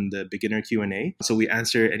to run the beginner Q&A. So we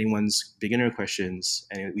answer anyone's beginner questions,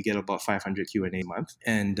 and we get about 500 Q&A a month.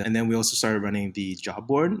 And then we also started running the job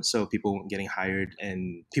board. So people getting hired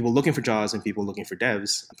and people looking for jobs and people looking for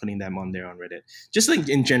devs, putting them on there on Reddit. Just like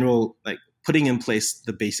in general, like putting in place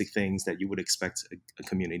the basic things that you would expect a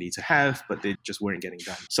community to have, but they just weren't getting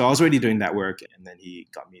done. So I was already doing that work, and then he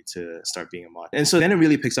got me to start being a mod. And so then it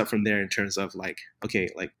really picks up from there in terms of like, okay,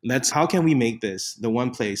 like how can we make this the one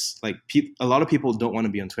place, like a lot of people don't want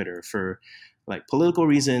to be on Twitter for like political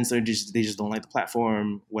reasons, they just don't like the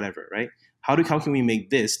platform, whatever, right? How can we make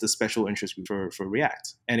this the special interest group for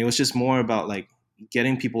React? And it was just more about like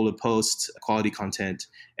getting people to post quality content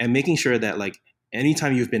and making sure that like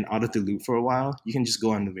anytime you've been out of the loop for a while, you can just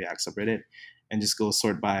go on the React subreddit and just go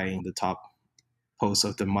sort by the top posts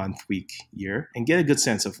of the month, week, year, and get a good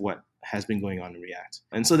sense of what has been going on in React.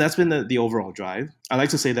 And so that's been the overall drive. I like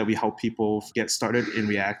to say that we help people get started in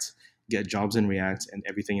React, get jobs in React, and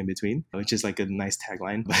everything in between, which is like a nice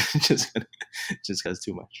tagline, but just because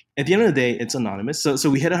too much. At the end of the day, it's anonymous. So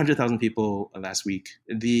we hit 100,000 people last week.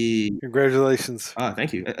 Congratulations.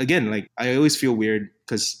 Thank you. Again, like I always feel weird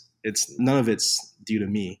because none of it's due to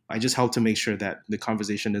me. I just help to make sure that the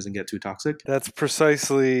conversation doesn't get too toxic. That's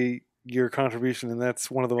precisely your contribution, and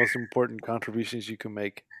that's one of the most important contributions you can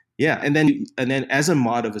make. Yeah, and then as a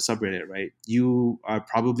mod of a subreddit, right, you are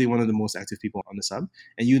probably one of the most active people on the sub,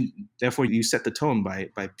 and therefore you set the tone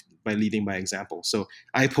by leading by example. So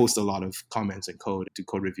I post a lot of comments and do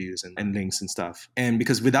code reviews and links and stuff, and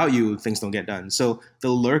because without you, things don't get done. So the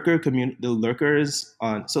lurkers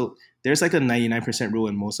on, so there's like a 99% rule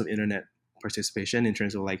in most of internet participation in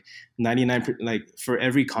terms of like 99, like for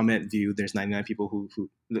every comment viewed, there's 99 people who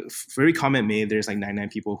for every comment made, there's like 99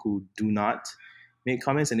 people who do not make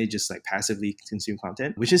comments and they just like passively consume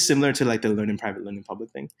content, which is similar to like the learn in private, learn in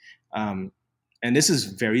public thing. And this is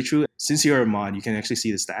very true. Since you're a mod, you can actually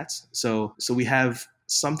see the stats. So we have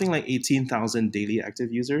something like 18,000 daily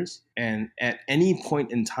active users. And at any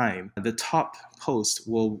point in time, the top post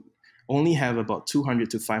will only have about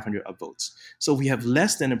 200 to 500 upvotes. So we have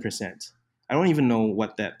less than 1%. I don't even know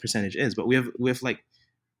what that percentage is, but we have like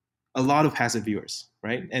a lot of passive viewers,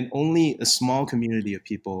 right? And only a small community of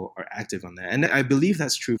people are active on that. And I believe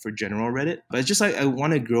that's true for general Reddit, but it's just like I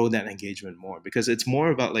want to grow that engagement more because it's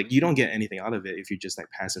more about like you don't get anything out of it if you're just like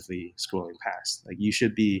passively scrolling past. Like you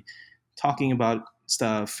should be talking about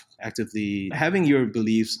stuff, actively having your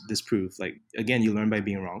beliefs disproved. Like again, you learn by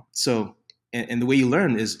being wrong. So and the way you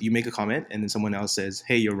learn is you make a comment and then someone else says,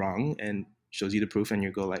 hey, you're wrong, and shows you the proof and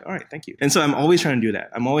you go like, all right, thank you. And so I'm always trying to do that.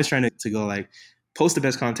 I'm always trying to go like, post the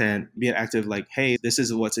best content, be active, like, hey, this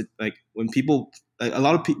is what's it like when people like, a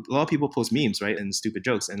lot of people post memes, right, and stupid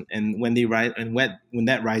jokes, and when they write and when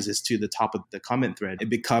that rises to the top of the comment thread, it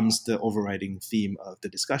becomes the overriding theme of the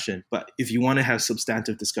discussion. But if you want to have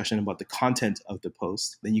substantive discussion about the content of the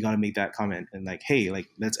post, then you got to make that comment and like, hey, like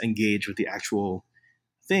let's engage with the actual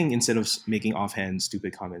thing instead of making offhand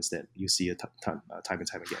stupid comments that you see time and time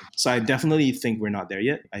again. So I definitely think we're not there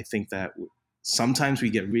yet. I think that sometimes we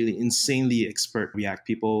get really insanely expert React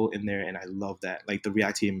people in there, and I love that. Like the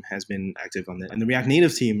React team has been active on that, and the React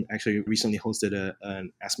Native team actually recently hosted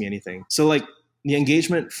an Ask Me Anything. So like the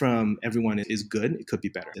engagement from everyone is good. It could be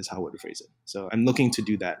better, is how I would phrase it. So I'm looking to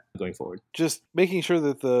do that going forward. Just making sure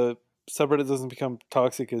that the subreddit doesn't become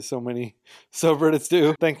toxic as so many subreddits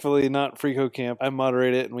do. Thankfully, not FreeCodeCamp. I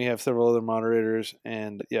moderate it, and we have several other moderators.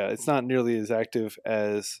 And yeah, it's not nearly as active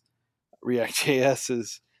as React.js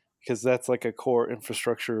is, because that's like a core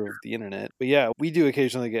infrastructure of the internet. But yeah, we do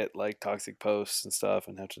occasionally get like toxic posts and stuff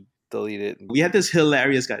and have to delete it. We had this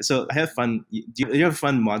hilarious guy. So I have fun. Do you have a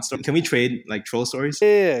fun mod story? Can we trade like troll stories?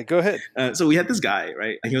 Yeah, go ahead. So we had this guy,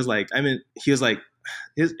 right? And he was like,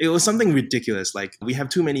 it was something ridiculous. Like we have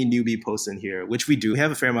too many newbie posts in here, which we do. We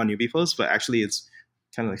have a fair amount of newbie posts, but actually it's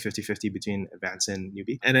kind of like 50-50 between advanced and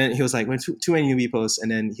newbie. And then he was like, too many newbie posts.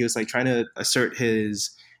 And then he was like trying to assert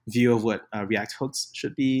his view of what React hooks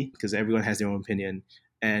should be, because everyone has their own opinion.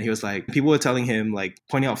 And he was like, people were telling him, like,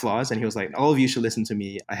 pointing out flaws. And he was like, all of you should listen to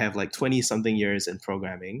me. I have like 20 something years in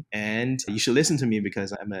programming, and you should listen to me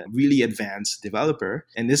because I'm a really advanced developer.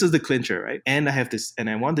 And this is the clincher, right? And I have this, and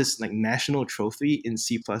I won this like national trophy in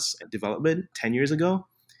C+ development 10 years ago.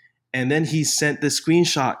 And then he sent the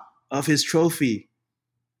screenshot of his trophy.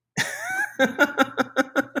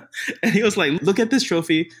 And he was like, look at this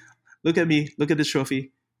trophy. Look at me. Look at this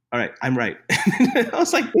trophy. All right, I'm right. I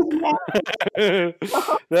was like, that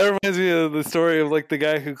reminds me of the story of like the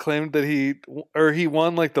guy who claimed that he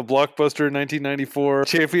won like the Blockbuster 1994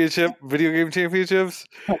 championship, video game championships,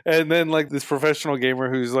 and then like this professional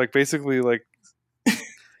gamer who's like basically like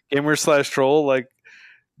gamer / troll, like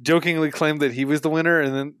jokingly claimed that he was the winner,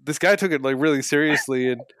 and then this guy took it like really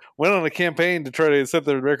seriously and went on a campaign to try to set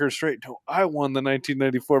the record straight. No, I won the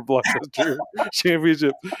 1994 Blockbuster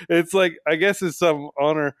championship. It's like, I guess it's some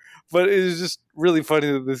honor, but it is just really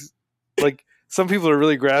funny that this, like, some people are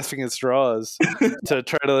really grasping at straws to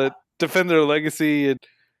try to defend their legacy, and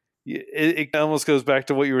it almost goes back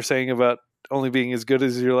to what you were saying about only being as good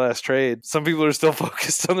as your last trade. Some people are still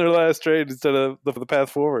focused on their last trade instead of the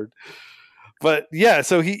path forward. But yeah,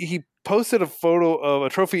 so he posted a photo of a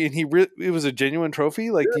trophy, and it was a genuine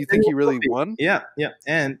trophy. Like, do you think he really won? Yeah.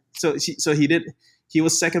 And so he did. He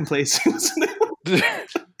was second place. It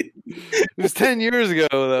was 10 years ago,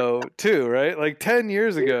 though, too, right? Like 10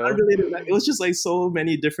 years ago. It was just like so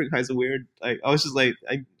many different kinds of weird. Like I was just like,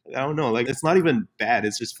 I don't know. Like it's not even bad.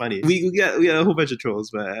 It's just funny. We got a whole bunch of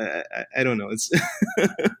trolls, but I don't know. It's I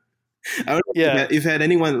don't know. Yeah. If had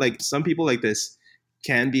anyone, like, some people like this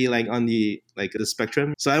can be like on the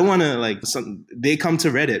spectrum. So I want to like they come to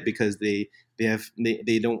Reddit because they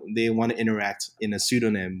want to interact in a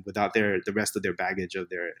pseudonym without the rest of their baggage of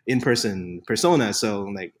their in-person persona. So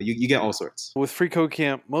like you get all sorts. With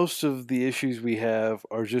FreeCodeCamp, most of the issues we have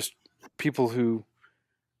are just people who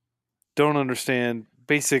don't understand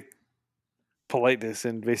basic politeness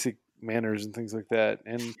and basic manners and things like that.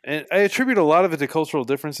 And I attribute a lot of it to cultural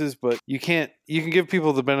differences, but you can give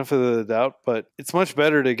people the benefit of the doubt, but it's much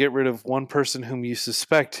better to get rid of one person whom you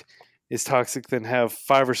suspect is toxic than have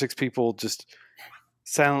 5 or 6 people just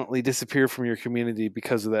silently disappear from your community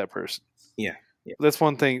because of that person. Yeah. Yeah. That's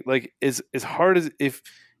one thing. Like, as hard as, if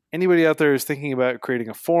anybody out there is thinking about creating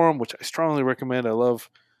a forum, which I strongly recommend, I love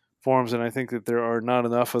forums, and I think that there are not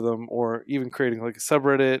enough of them, or even creating like a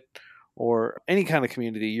subreddit or any kind of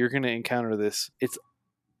community, you're going to encounter this. It's,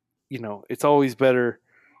 it's always better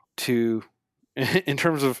to, in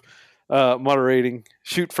terms of moderating,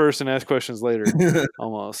 shoot first and ask questions later,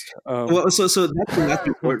 almost. Well, so that's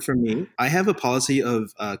important for me. I have a policy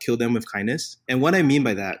of kill them with kindness. And what I mean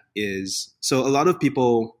by that is, so a lot of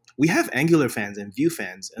people, we have Angular fans and Vue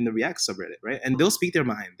fans in the React subreddit, right? And they'll speak their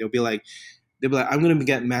mind. They'll be like, I'm going to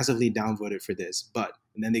get massively downvoted for this, but,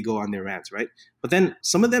 and then they go on their rants, right? But then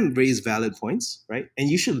some of them raise valid points, right? And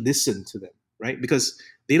you should listen to them, right? Because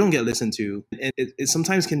they don't get listened to. And it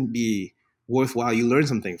sometimes can be worthwhile. You learn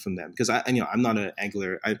something from them, because I'm not an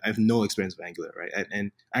Angular. I have no experience with Angular, right?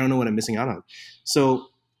 And I don't know what I'm missing out on. So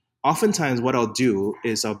oftentimes what I'll do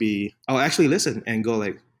is I'll actually listen and go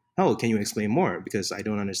like, oh, can you explain more? Because I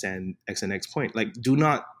don't understand X and X point. Like, do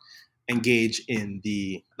not engage in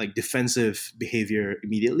the like defensive behavior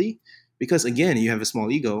immediately, because again, you have a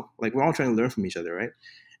small ego. Like, we're all trying to learn from each other, right?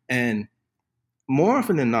 And more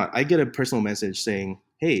often than not, I get a personal message saying,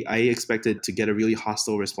 hey, I expected to get a really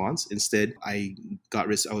hostile response. Instead, I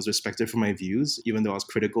was respected for my views, even though I was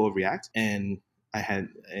critical of React, and I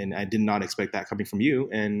did not expect that coming from you,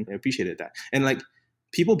 and I appreciated that. And like,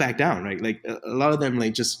 people back down, right? Like, a lot of them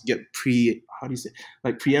like just get preemptively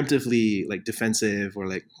like defensive or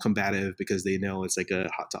like combative because they know it's like a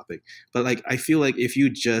hot topic. But like, I feel like if you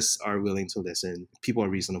just are willing to listen, people are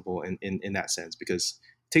reasonable in that sense, because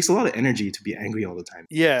it takes a lot of energy to be angry all the time.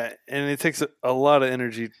 Yeah, and it takes a lot of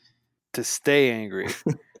energy to stay angry.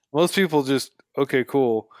 Most people just, okay,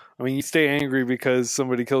 cool. I mean, you stay angry because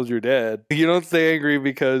somebody killed your dad. You don't stay angry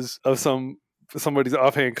because of somebody's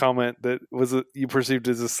offhand comment that you perceived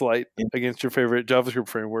as a slight against your favorite JavaScript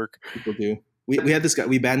framework. People do. We had this guy.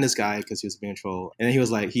 We banned this guy because he was being a troll, and then he was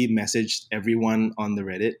like, he messaged everyone on the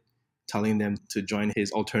Reddit telling them to join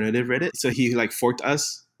his alternative Reddit. So he like forked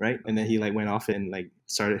us, right? And then he like went off and like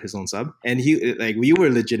started his own sub. And we were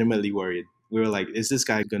legitimately worried. We were like, is this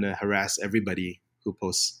guy gonna harass everybody who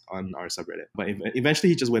posts on our subreddit? But eventually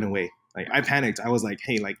he just went away. Like, I panicked. I was like,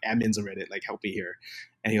 hey, like, admins of Reddit, like, help me here.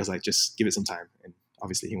 And he was like, just give it some time. And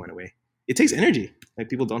obviously he went away. It takes energy. Like,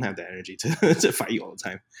 people don't have that energy to fight you all the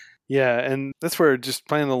time. Yeah, and that's where just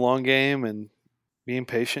playing the long game and being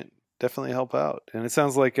patient definitely help out. And it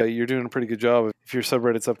sounds like you're doing a pretty good job if your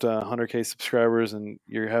subreddit's up to 100K subscribers and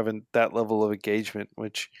you're having that level of engagement,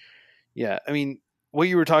 which, yeah, I mean, what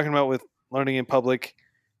you were talking about with learning in public,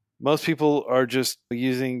 most people are just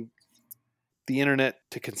using the internet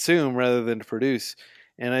to consume rather than to produce.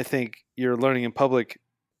 And I think your learning in public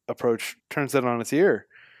approach turns that on its ear.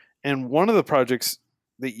 And one of the projects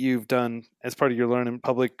that you've done as part of your Learn in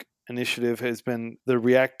Public initiative has been the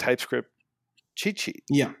React TypeScript cheat sheet.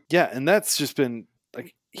 Yeah. Yeah, and that's just been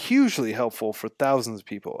like hugely helpful for thousands of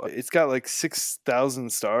people. It's got like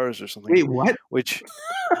 6,000 stars or something. Wait, what? Which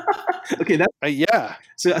okay, that yeah.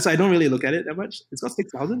 So I don't really look at it that much. It's got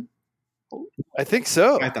 6,000. I think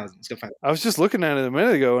so. 5,000. It's got 5,000. I was just looking at it a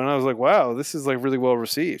minute ago, and I was like, "Wow, this is like really well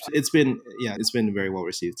received." It's been very well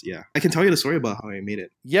received. Yeah, I can tell you the story about how I made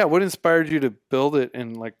it. Yeah, what inspired you to build it,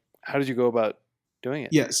 and like, how did you go about doing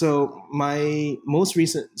it? Yeah, so my most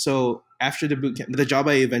recent, after the bootcamp, the job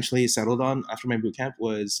I eventually settled on after my bootcamp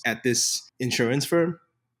was at this insurance firm,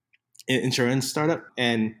 insurance startup,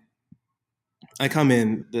 and I come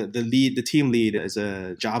in. The team lead is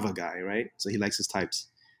a Java guy, right? So he likes his types.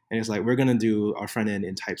 And it's like, we're going to do our front end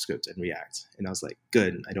in TypeScript and React. And I was like,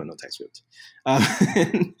 good, I don't know TypeScript. By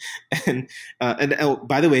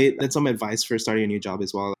the way, that's some advice for starting a new job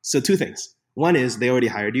as well. So 2 things. One is they already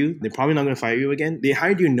hired you. They're probably not going to fire you again. They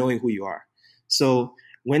hired you knowing who you are. So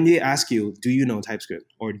when they ask you, do you know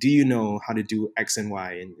TypeScript? Or do you know how to do X and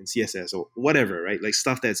Y in CSS or whatever, right? Like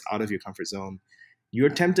stuff that's out of your comfort zone. You're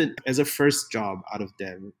tempted, as a first job out of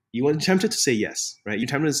dev, you are tempted to say yes, right? You're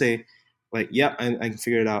tempted to say, like, yeah, I can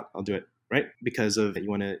figure it out. I'll do it, right? Because of you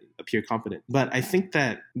want to appear confident. But I think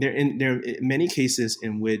that there are many cases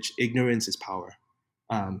in which ignorance is power,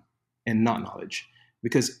 and not knowledge.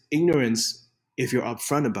 Because ignorance, if you're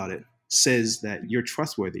upfront about it, says that you're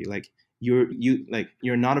trustworthy. Like you're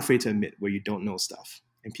not afraid to admit where you don't know stuff,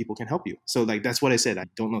 and people can help you. So like that's what I said. I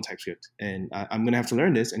don't know TypeScript, and I'm gonna have to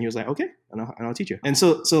learn this. And he was like, okay, and I'll teach you. And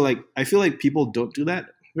so like I feel like people don't do that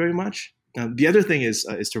very much. The other thing is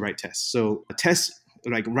to write tests. So a test,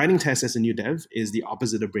 like writing tests as a new dev, is the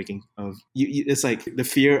opposite of breaking. It's like the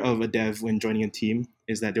fear of a dev when joining a team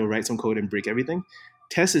is that they'll write some code and break everything.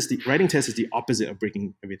 Writing tests is the opposite of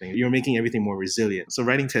breaking everything. You're making everything more resilient. So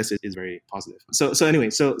writing tests is very positive. So anyway,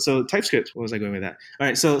 so TypeScript. What was I going with that? All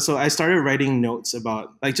right. So I started writing notes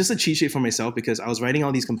about like just a cheat sheet for myself because I was writing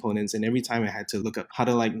all these components and every time I had to look up how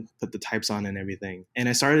to like put the types on and everything. And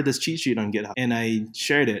I started this cheat sheet on GitHub and I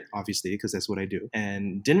shared it obviously because that's what I do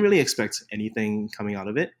and didn't really expect anything coming out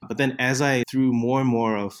of it. But then as I threw more and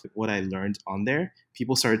more of what I learned on there,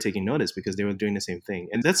 people started taking notice because they were doing the same thing.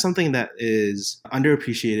 And that's something that is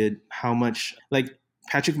underappreciated, how much, like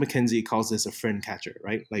Patrick McKenzie calls this a friend catcher,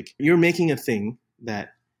 right? Like you're making a thing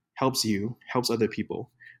that helps you, helps other people,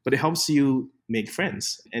 but it helps you make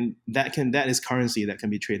friends. And that is currency that can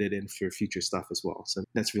be traded in for future stuff as well. So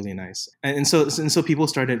that's really nice. And so people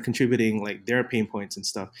started contributing like their pain points and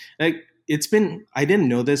stuff. Like I didn't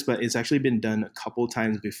know this, but it's actually been done a couple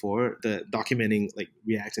times before, the documenting like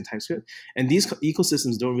React and TypeScript. And these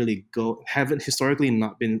ecosystems haven't historically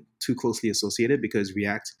not been too closely associated because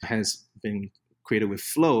React has been created with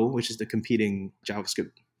Flow, which is the competing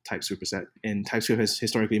JavaScript type superset. And TypeScript has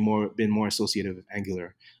historically been more associated with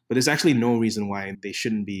Angular. But there's actually no reason why they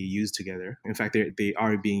shouldn't be used together. In fact, they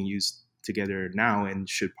are being used together now and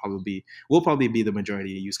will probably be the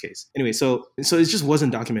majority use case. Anyway, so it just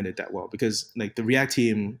wasn't documented that well because like the React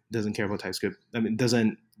team doesn't care about TypeScript. I mean,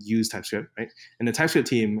 doesn't use TypeScript, right? And the TypeScript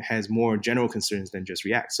team has more general concerns than just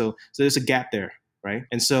React. So there's a gap there, right?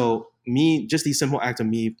 And so just the simple act of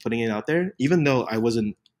me putting it out there, even though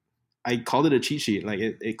I called it a cheat sheet. Like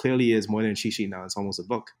it clearly is more than a cheat sheet now. It's almost a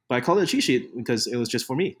book. But I called it a cheat sheet because it was just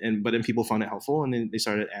for me. But then people found it helpful, and then they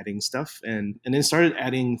started adding stuff, and then started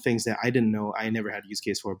adding things that I didn't know. I never had a use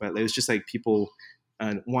case for. But it was just like people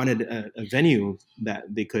wanted a venue that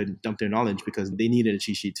they could dump their knowledge because they needed a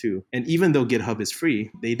cheat sheet too. And even though GitHub is free,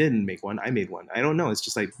 they didn't make one. I made one. I don't know. It's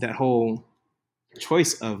just like that whole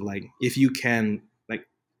choice of like if you can.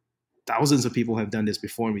 Thousands of people have done this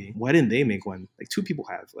before me. Why didn't they make one? Like 2 people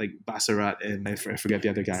have, like Basarat and I forget the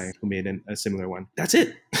other guy who made a similar one. That's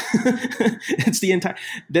it. That's the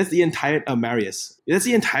entire Marius. That's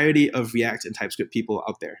the entirety of React and TypeScript people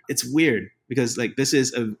out there. It's weird because like this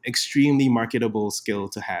is an extremely marketable skill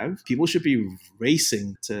to have. People should be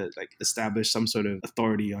racing to like establish some sort of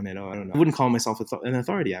authority on it. Or I don't know. I wouldn't call myself an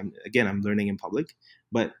authority. I'm learning in public,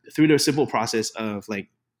 but through the simple process of like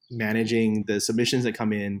managing the submissions that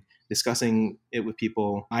come in, discussing it with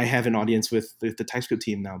people. I have an audience with the TypeScript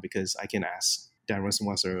team now because I can ask Dan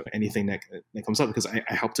Rosenwasser or anything that comes up because I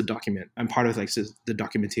help to document. I'm part of like the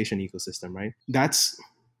documentation ecosystem, right? That's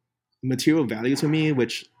material value to me,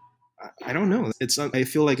 which I don't know. I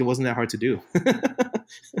feel like it wasn't that hard to do.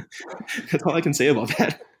 That's all I can say about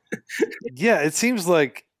that. Yeah, it seems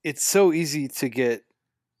like it's so easy to get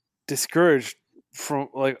discouraged from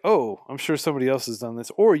like, oh, I'm sure somebody else has done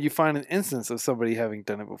this, or you find an instance of somebody having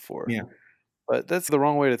done it before. Yeah. But that's the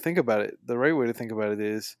wrong way to think about it. The right way to think about it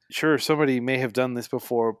is, sure, somebody may have done this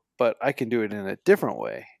before, but I can do it in a different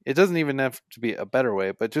way. It doesn't even have to be a better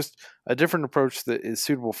way, but just a different approach that is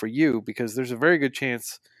suitable for you, because there's a very good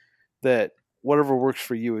chance that whatever works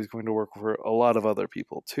for you is going to work for a lot of other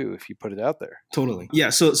people too, if you put it out there. Totally.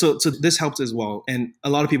 Yeah. So this helped as well. And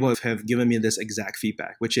a lot of people have given me this exact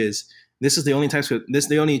feedback, which is, this is the only TypeScript, this is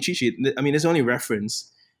the only cheat sheet. I mean, it's the only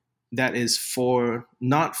reference that is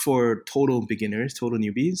not for total beginners, total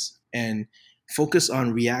newbies, and focus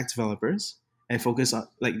on React developers and focus on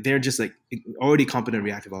like they're just like already competent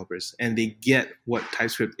React developers and they get what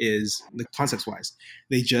TypeScript is, the concepts wise.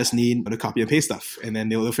 They just need to copy and paste stuff and then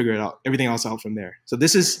they'll figure it out, everything else out from there. So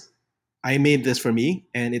I made this for me,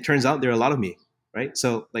 and it turns out there are a lot of me, right?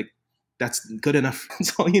 So like that's good enough.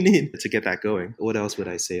 That's all you need to get that going. What else would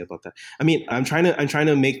I say about that? I mean, I'm trying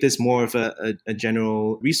to make this more of a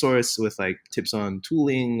general resource with like tips on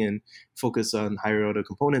tooling and focus on higher order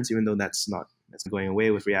components, even though that's going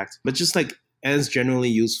away with React. But just like as generally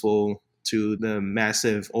useful to the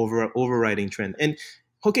massive overriding trend. And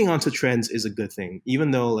hooking onto trends is a good thing,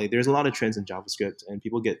 even though like there's a lot of trends in JavaScript and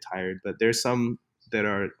people get tired, but there's some that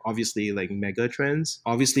are obviously like mega trends.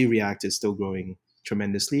 Obviously, React is still growing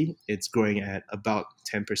tremendously. It's growing at about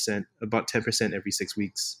 10% every 6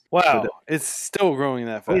 weeks. Wow, it's still growing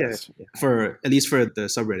that fast. Oh, yeah. For at least for the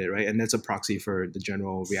subreddit, right? And that's a proxy for the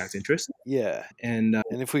general React interest. Yeah, and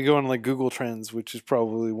if we go on like Google Trends, which is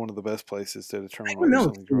probably one of the best places to determine. I don't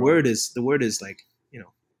know. The word is like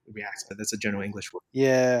React. That's a general English word.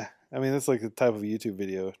 Yeah, I mean, that's like the type of YouTube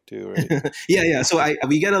video too, right? Yeah. So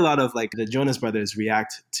we get a lot of like the Jonas Brothers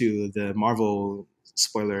react to the Marvel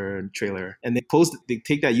spoiler trailer, and they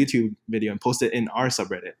take that YouTube video and post it in our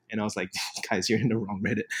subreddit. And I was like, guys, you're in the wrong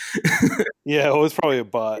Reddit. Yeah, it was probably a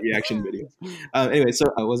bot. Reaction video. Anyway, so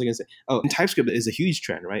what was I gonna say? Oh, TypeScript is a huge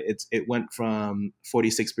trend, right? It went from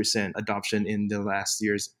 46% adoption in last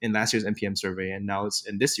year's NPM survey, and now it's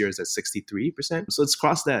in this year's at 63%. So it's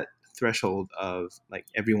crossed that threshold of like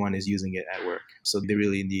everyone is using it at work. So they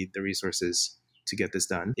really need the resources to get this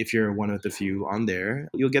done. If you're one of the few on there,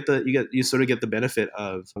 you sort of get the benefit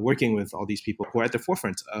of working with all these people who are at the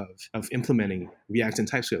forefront of implementing React and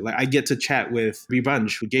TypeScript. Like I get to chat with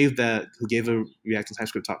Rebunch, who gave a React and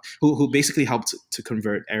TypeScript talk, who basically helped to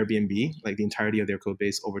convert Airbnb, like the entirety of their code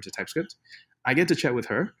base, over to TypeScript. I get to chat with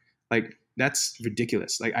her. Like that's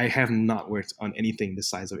ridiculous. Like I have not worked on anything the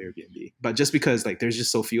size of Airbnb, but just because like there's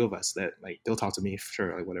just so few of us that like they'll talk to me,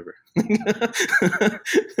 sure, like whatever.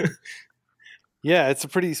 Yeah, it's a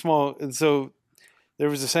pretty small. And so there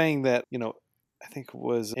was a saying that, I think it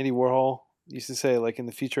was Andy Warhol used to say, like, in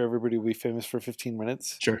the future, everybody will be famous for 15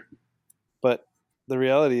 minutes. Sure. But the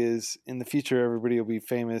reality is, in the future, everybody will be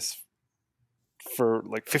famous for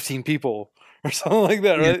like 15 people or something like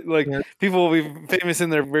that, right? Like people will be famous in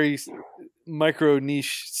their very micro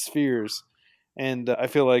niche spheres. And I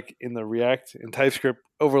feel like in the React and TypeScript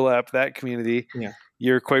overlap that community,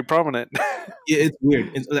 you're quite prominent. Yeah, it's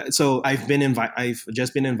weird. So I've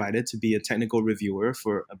just been invited to be a technical reviewer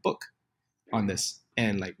for a book on this.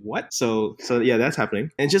 And like what? So yeah, that's happening.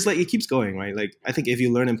 And just like it keeps going, right? Like I think if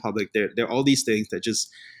you learn in public, there are all these things that just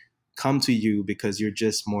come to you because you're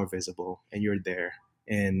just more visible and you're there.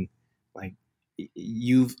 And like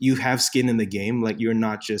you have skin in the game. Like you're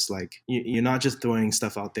not just throwing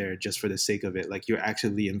stuff out there just for the sake of it. Like you're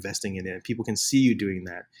actually investing in it. And people can see you doing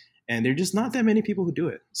that. And there are just not that many people who do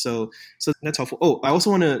it. So that's helpful. Oh, I also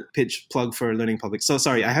want to plug for Learning Public. So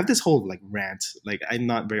sorry, I have this whole like rant. Like I'm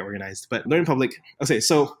not very organized, but Learning Public. Okay,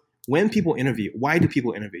 so when people interview, why do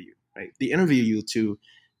people interview you? Right? They interview you to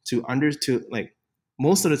like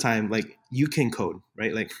most of the time, like you can code,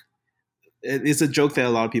 right? Like it's a joke that a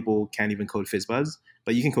lot of people can't even code FizzBuzz,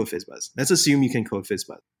 but you can code FizzBuzz. Let's assume you can code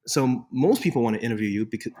FizzBuzz. So most people want to interview you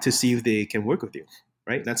to see if they can work with you,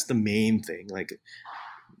 right? That's the main thing. Like,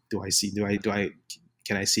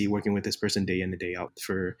 can I see working with this person day in and day out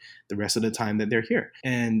for the rest of the time that they're here?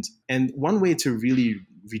 And one way to really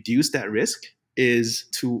reduce that risk is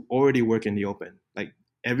to already work in the open. Like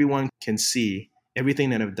everyone can see everything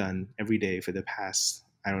that I've done every day for the past,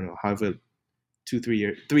 I don't know, however,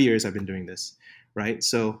 3 years I've been doing this, right?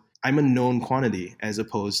 So I'm a known quantity as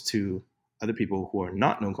opposed to other people who are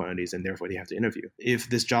not known quantities, and therefore they have to interview. If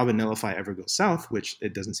this job in Netlify ever goes south, which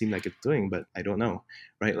it doesn't seem like it's doing, but I don't know,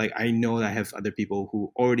 right? Like I know that I have other people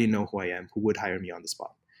who already know who I am who would hire me on the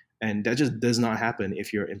spot. And that just does not happen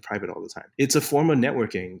if you're in private all the time. It's a form of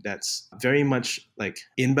networking that's very much like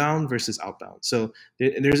inbound versus outbound. So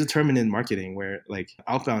there's a term in marketing where like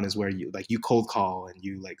outbound is where you cold call and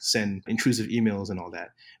you like send intrusive emails and all that.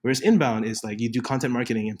 Whereas inbound is like you do content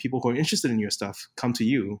marketing and people who are interested in your stuff come to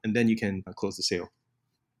you and then you can close the sale.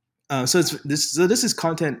 So this is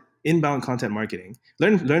inbound content marketing.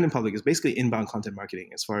 Learn in Public is basically inbound content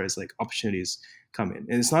marketing as far as like opportunities come in.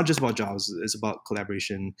 And it's not just about jobs. It's about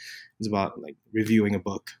collaboration. It's about like reviewing a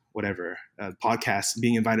book, whatever, podcasts,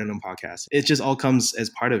 being invited on podcasts. It just all comes as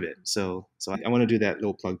part of it. So I want to do that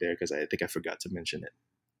little plug there because I think I forgot to mention it.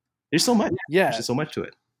 There's so much. Yeah. There's just so much to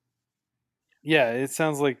it. Yeah, it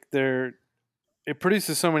sounds like it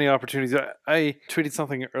produces so many opportunities. I tweeted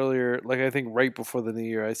something earlier, like I think right before the new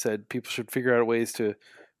year, I said people should figure out ways to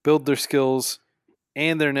build their skills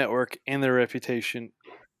and their network and their reputation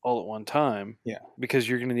all at one time. Yeah. Because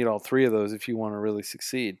you're going to need all three of those if you want to really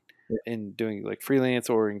succeed in doing like freelance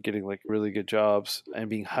or in getting like really good jobs and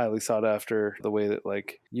being highly sought after the way that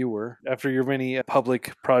like you were after your many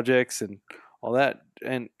public projects and all that.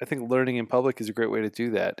 And I think learning in public is a great way to do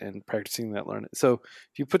that and practicing that learning. So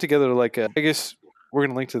if you put together like I guess we're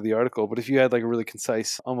going to link to the article, but if you had like a really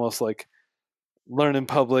concise, almost like learn in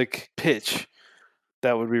public pitch,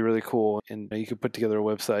 that would be really cool. And you could put together a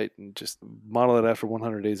website and just model it after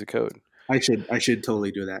 100 days of code. I should totally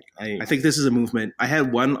do that. I think this is a movement. I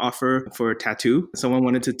had one offer for a tattoo. Someone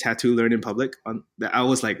wanted to tattoo learn in public. I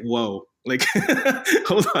was like, whoa, like,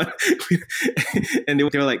 hold on. And they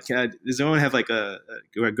were like, does anyone have like a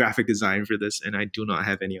graphic design for this? And I do not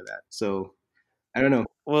have any of that. So I don't know.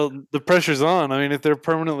 Well, the pressure's on. I mean, if they're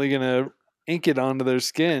permanently going to ink it onto their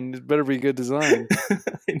skin, it better be good design.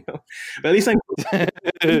 I know. But at least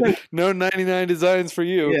No 99 designs for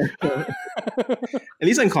you. yeah. At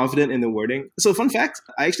least I'm confident in the wording. So fun fact,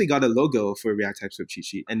 I actually got a logo for React TypeScript cheat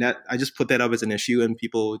sheet, and that I just put that up as an issue and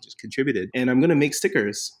people just contributed. And I'm going to make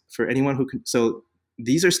stickers for anyone who can. So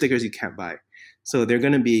these are stickers you can't buy. So they're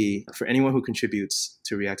going to be for anyone who contributes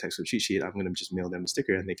to React TypeScript cheat sheet. I'm going to just mail them a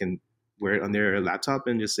sticker and they can wear it on their laptop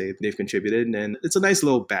and just say they've contributed. And it's a nice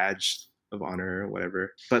little badge of honor or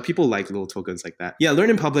whatever. But people like little tokens like that. Yeah, learn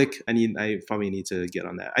in public. I probably need to get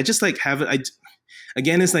on that. I just like have it.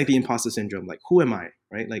 Again, it's like the imposter syndrome. Like, who am I,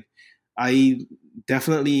 right? Like, I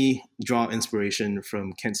definitely draw inspiration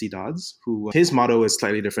from Kent C. Dodds, who his motto is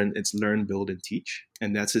slightly different. It's learn, build, and teach.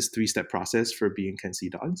 And that's his 3-step process for being Kent C.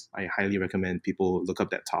 Dodds. I highly recommend people look up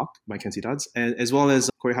that talk by Kent C. Dodds. And as well as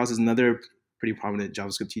Corey House is another pretty prominent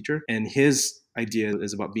JavaScript teacher. And his idea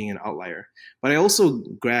is about being an outlier. But I also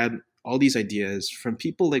grab all these ideas from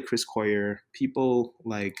people like Chris Coyier, people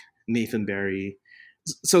like Nathan Barry.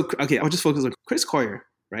 So, okay, I'll just focus on Chris Coyier,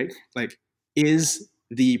 right? Like, is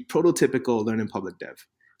the prototypical learn in public dev.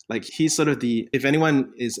 Like, he's sort of the, if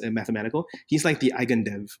anyone is a mathematical, he's like the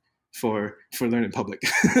eigendem for learn in public.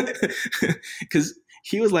 Because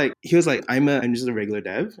he was like, I'm just a regular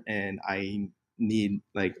dev and I need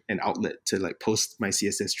like an outlet to like post my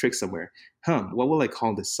CSS tricks somewhere. What will I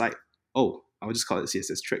call this site? Oh, I'll just call it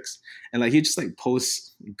CSS tricks. And like he just like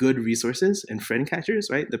posts good resources and friend catchers,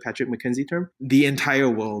 right? The Patrick McKenzie term. The entire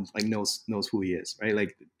world like knows who he is, right?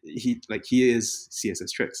 Like he is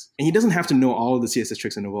CSS tricks. And he doesn't have to know all the CSS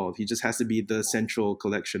tricks in the world. He just has to be the central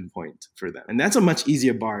collection point for them. And that's a much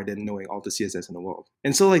easier bar than knowing all the CSS in the world.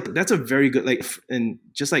 And so like that's a very good like, and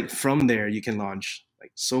just like from there you can launch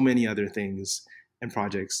like so many other things and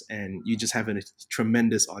projects, and you just have a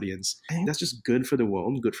tremendous audience. I think that's just good for the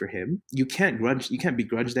world, good for him. You can't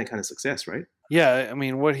begrudge that kind of success, right? Yeah, I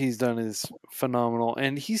mean, what he's done is phenomenal,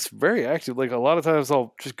 and he's very active. Like a lot of times,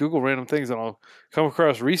 I'll just Google random things, and I'll come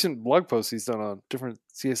across recent blog posts he's done on different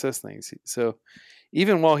CSS things. So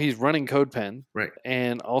even while he's running CodePen, right,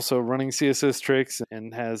 and also running CSS Tricks,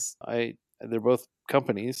 and they're both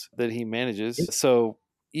companies that he manages. So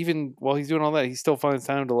even while he's doing all that, he still finds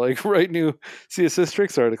time to like write new CSS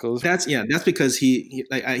Tricks articles. That's because he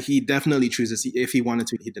definitely chooses. If he wanted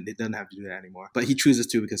to, he doesn't have to do that anymore. But he chooses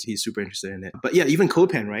to because he's super interested in it. But yeah, even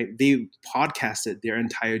CodePen, right? They podcasted their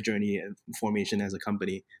entire journey and formation as a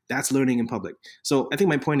company. That's learning in public. So I think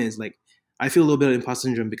my point is like I feel a little bit of imposter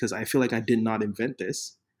syndrome because I feel like I did not invent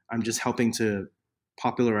this. I'm just helping to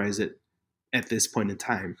popularize it at this point in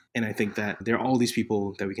time. And I think that there are all these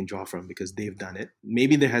people that we can draw from because they've done it.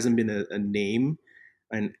 Maybe there hasn't been a name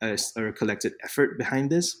and a collected effort behind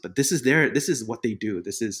this, but this is what they do.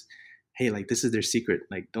 This is their secret.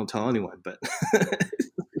 Like, don't tell anyone, but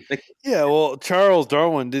yeah, well, Charles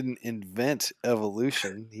Darwin didn't invent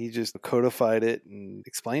evolution. He just codified it and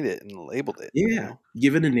explained it and labeled it. Yeah,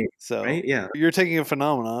 give it a name. So right? Yeah, you're taking a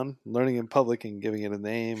phenomenon, learning in public and giving it a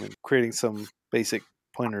name and creating some basic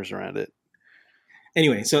pointers around it.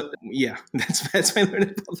 Anyway, so yeah, that's my learn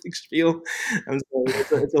in public spiel. I'm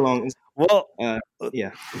sorry, it's a long. Well,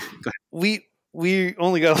 yeah, go ahead. We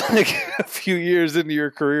only got like a few years into your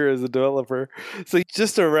career as a developer. So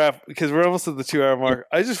just to wrap, because we're almost at the 2-hour mark,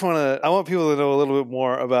 I want people to know a little bit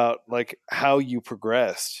more about like how you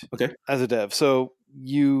progressed as a dev. So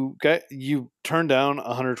you turned down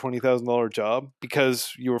a $120,000 job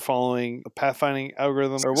because you were following a pathfinding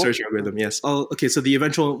algorithm or search algorithm. Yes. Oh, okay. So the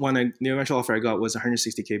eventual offer I got was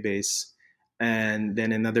 160K base, and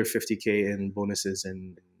then another 50K in bonuses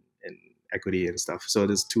and equity and stuff. So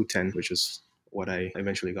there's 210, which is what I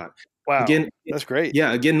eventually got. Wow. Again, that's great.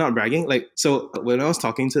 Yeah. Again, not bragging. Like, so when I was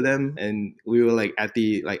talking to them and we were like I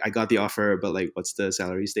got the offer, but like, what's the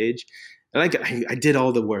salary stage? And like, I did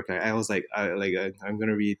all the work. I was like, I'm going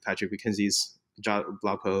to read Patrick McKenzie's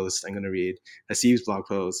blog post. I'm going to read Haseeb's blog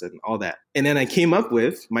post and all that. And then I came up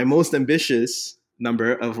with my most ambitious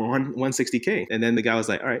number of 160K. And then the guy was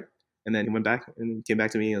like, all right. And then he went back and came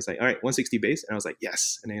back to me and was like, all right, 160 base. And I was like,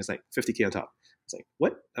 yes. And then he was like, 50K on top. I was like,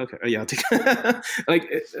 what? Okay. Oh, yeah, I'll take like,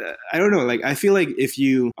 I don't know. Like, I feel like if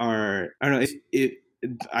you are, I don't know,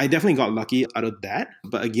 I definitely got lucky out of that.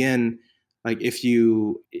 But again, like if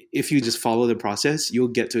you just follow the process, you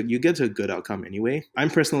get to a good outcome anyway. I'm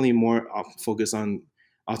personally more focused on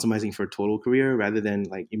optimizing for total career rather than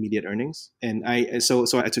like immediate earnings. And so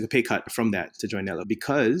I took a pay cut from that to join Netlo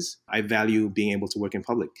because I value being able to work in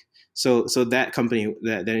public. So that company,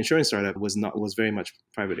 that insurance startup was very much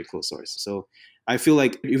private and closed source. So I feel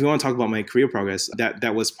like if you want to talk about my career progress,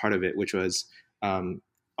 that was part of it, which was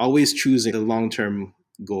always choosing the long-term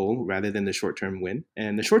goal rather than the short-term win.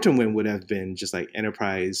 And the short-term win would have been just like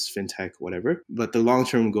enterprise, fintech, whatever. But the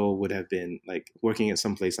long-term goal would have been like working at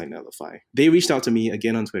some place like Netlify. They reached out to me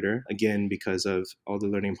again on Twitter, again, because of all the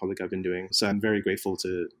learning in public I've been doing. So I'm very grateful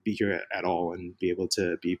to be here at all and be able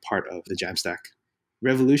to be part of the Jamstack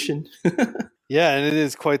revolution. Yeah, and it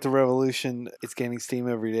is quite the revolution. It's gaining steam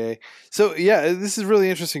every day. So yeah, this is really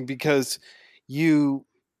interesting because you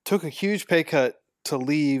took a huge pay cut to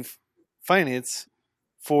leave finance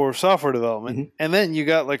for software development, Mhm. and then you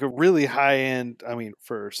got like a really high end. I mean,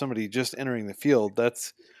 for somebody just entering the field,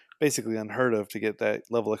 that's basically unheard of to get that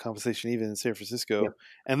level of compensation, even in San Francisco. Yep.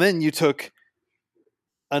 And then you took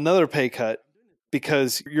another pay cut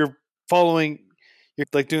because you're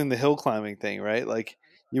like doing the hill climbing thing, right? Like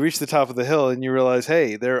you reach the top of the hill and you realize,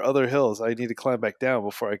 hey, there are other hills I need to climb back down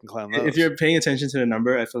before I can climb those. If you're paying attention to the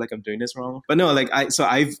number, I feel like I'm doing this wrong. But no, like I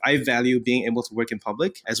value being able to work in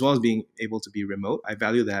public as well as being able to be remote. I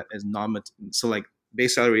value that as so like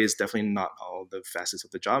base salary is definitely not all the facets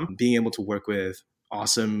of the job. Being able to work with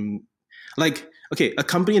awesome, like, okay, a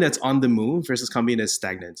company that's on the move versus a company that's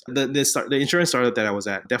stagnant. The insurance startup that I was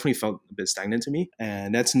at definitely felt a bit stagnant to me,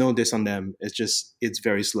 and that's no diss on them. It's just it's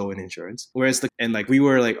very slow in insurance. Whereas we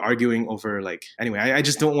were like arguing over like anyway. I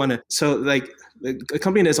just don't want to. So like a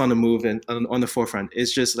company that's on the move and on the forefront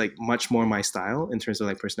is just like much more my style in terms of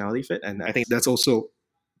like personality fit, and I think that's also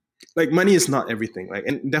like money is not everything. Like,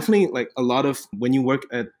 and definitely like a lot of when you work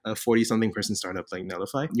at a 40 something person startup like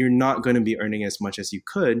Netlify, you're not going to be earning as much as you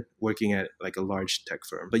could working at like a large tech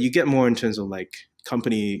firm, but you get more in terms of like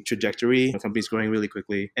company trajectory. The company's growing really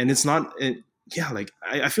quickly, and it's not yeah, like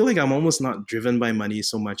I feel like I'm almost not driven by money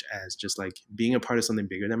so much as just like being a part of something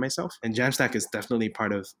bigger than myself. And Jamstack is definitely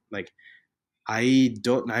part of like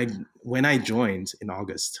when I joined in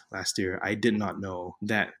August last year, I did not know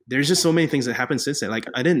that there's just so many things that happened since then. Like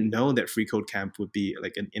I didn't know that FreeCodeCamp would be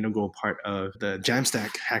like an integral part of the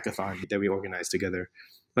Jamstack hackathon that we organized together.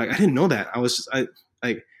 Like I didn't know that. I was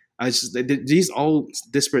just these all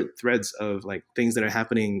disparate threads of like things that are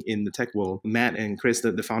happening in the tech world. Matt and Chris,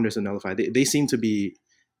 the founders of Netlify, they seem to be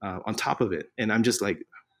on top of it, and I'm just like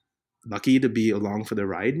lucky to be along for the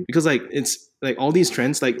ride because like it's like all these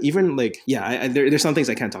trends like even like yeah there's some things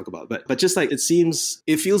I can't talk about but just like it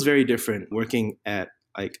feels very different working at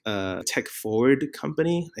like a tech forward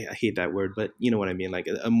company. I hate that word, but you know what I mean, like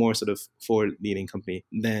a more sort of forward leaning company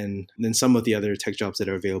than some of the other tech jobs that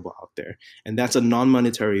are available out there. And that's a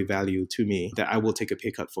non-monetary value to me that I will take a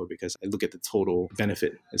pay cut for because I look at the total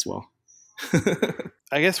benefit as well.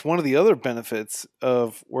 I guess one of the other benefits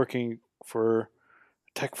of working for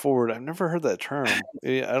tech forward, I've never heard that term.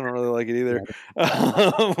 I don't really like it either.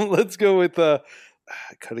 Let's go with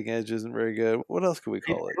cutting edge isn't very good. What else could we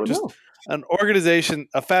call it? Just an organization,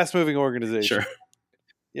 a fast moving organization. Sure.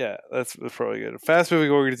 Yeah, that's probably good. A fast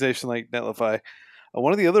moving organization like Netlify.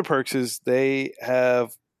 One of the other perks is they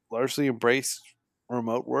have largely embraced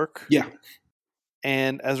remote work. Yeah.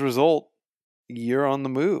 And as a result, you're on the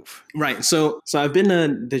move. Right. So I've been a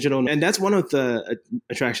digital, and that's one of the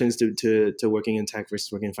attractions to working in tech versus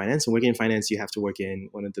working in finance. And working in finance, you have to work in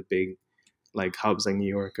one of the big like hubs like New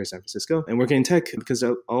York or San Francisco. And working in tech, because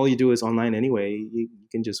all you do is online anyway, you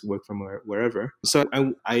can just work from wherever. So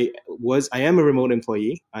I am a remote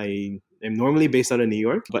employee. I am normally based out of New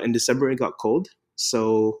York, but in December it got cold.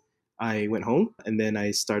 So I went home and then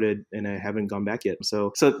I started and I haven't gone back yet.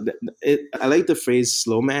 I like the phrase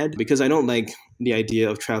slow mad because I don't like the idea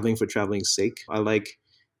of traveling for traveling's sake. I like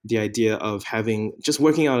the idea of just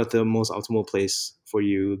working out at the most optimal place for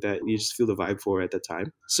you that you just feel the vibe for at the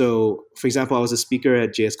time. So, for example, I was a speaker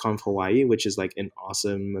at JSConf Hawaii, which is like an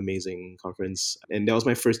awesome, amazing conference. And that was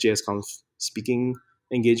my first JSConf speaking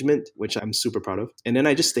engagement, which I'm super proud of. And then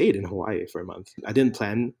I just stayed in Hawaii for a month. I didn't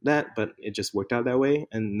plan that, but it just worked out that way.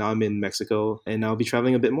 And now I'm in Mexico and I'll be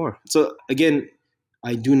traveling a bit more. So again,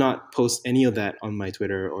 I do not post any of that on my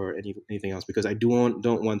Twitter or anything else because I don't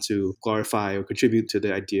want to glorify or contribute to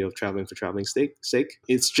the idea of traveling for traveling's sake.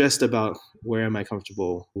 It's just about where am I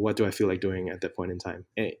comfortable? What do I feel like doing at that point in time?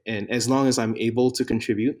 And as long as I'm able to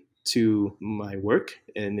contribute to my work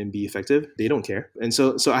and then be effective, they don't care. And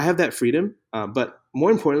so I have that freedom. But more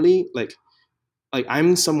importantly, like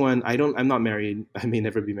I'm not married. I may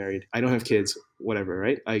never be married. I don't have kids, whatever,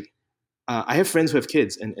 right? Like I have friends who have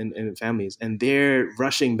kids and families, and they're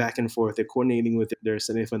rushing back and forth. They're coordinating with their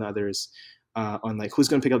significant others on like who's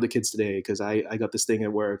going to pick up the kids today because I got this thing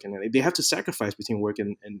at work, and they have to sacrifice between work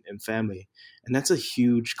and family, and that's a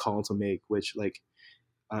huge call to make. Which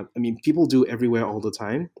I mean, people do everywhere all the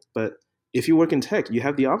time, but if you work in tech, you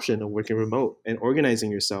have the option of working remote and organizing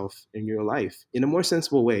yourself in your life in a more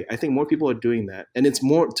sensible way. I think more people are doing that, and it's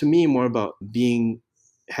more about being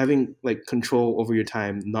having like control over your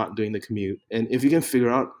time, not doing the commute. And if you can figure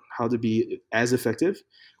out how to be as effective,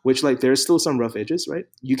 which like there's still some rough edges, right?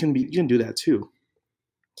 You can do that too.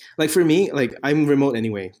 Like for me, like I'm remote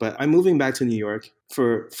anyway, but I'm moving back to New York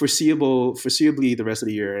for foreseeably the rest of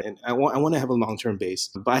the year, and I want to have a long term base.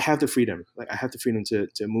 But I have the freedom, like I have the freedom to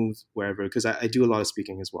move wherever because I do a lot of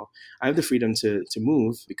speaking as well. I have the freedom to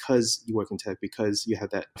move because you work in tech, because you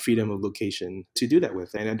have that freedom of location to do that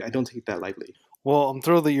with, and I don't take that lightly. Well, I'm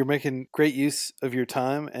thrilled that you're making great use of your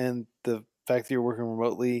time and the fact that you're working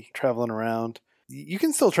remotely, traveling around. You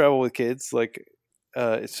can still travel with kids, like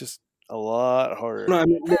it's just a lot harder. No, I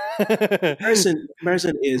mean,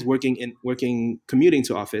 comparison is working commuting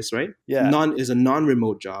to office, right? Yeah. Non is a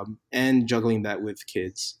non-remote job and juggling that with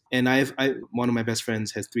kids. And I one of my best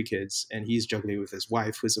friends has 3 kids and he's juggling with his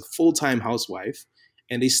wife, who's a full-time housewife,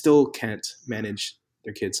 and they still can't manage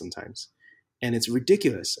their kids sometimes. And it's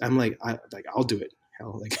ridiculous. I'm like, I'll do it.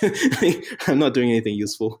 Hell, like I'm not doing anything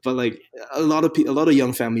useful, but like a lot of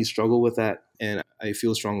young families struggle with that, and I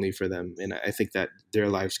feel strongly for them, and I think that their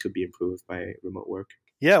lives could be improved by remote work.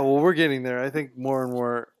 Yeah, well, we're getting there. I think more and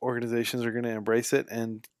more organizations are going to embrace it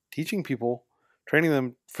and teaching people, training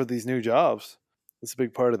them for these new jobs. That's a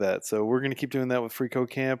big part of that. So we're going to keep doing that with Free Code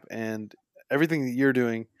Camp and everything that you're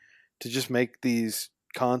doing to just make these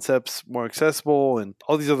concepts more accessible and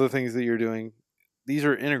all these other things that you're doing. These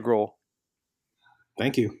are integral.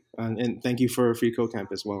 Thank you, and thank you for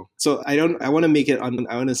FreeCodeCamp as well. So I want to make it on.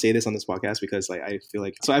 I want to say this on this podcast because like I feel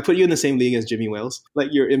like so I put you in the same league as Jimmy Wales. Like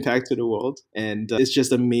your impact to the world, and it's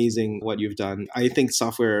just amazing what you've done. I think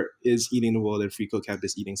software is eating the world, and FreeCodeCamp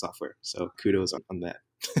is eating software. So kudos on that.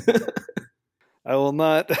 I will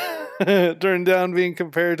not turn down being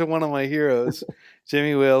compared to one of my heroes,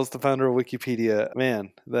 Jimmy Wales, the founder of Wikipedia.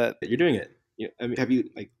 Man, that you're doing it. I mean, have you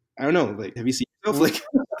like I don't know, like have you seen yourself like?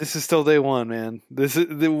 This is still day one, man.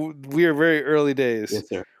 We are very early days. Yes,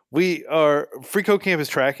 sir. We are FreeCodeCamp is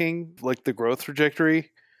tracking like the growth trajectory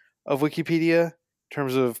of Wikipedia in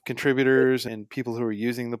terms of contributors and people who are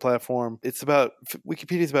using the platform.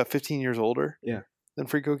 Wikipedia is about 15 years older. Yeah. Than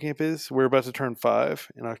FreeCodeCamp is. We're about to turn 5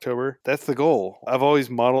 in October. That's the goal. I've always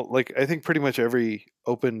modeled, like, I think pretty much every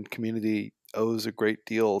open community owes a great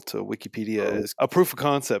deal to Wikipedia as a proof of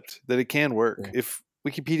concept that it can work. Yeah. If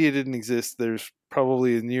Wikipedia didn't exist, there's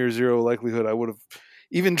probably a near zero likelihood I would have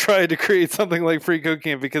even tried to create something like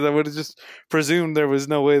FreeCodeCamp because I would have just presumed there was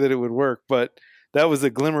no way that it would work. But that was a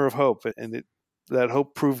glimmer of hope, and that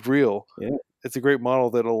hope proved real. Yeah. It's a great model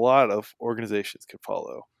that a lot of organizations can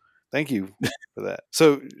follow. Thank you for that.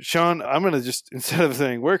 So, Sean, I'm going to just, instead of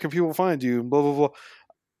saying, where can people find you and blah, blah, blah,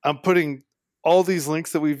 I'm putting all these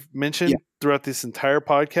links that we've mentioned throughout this entire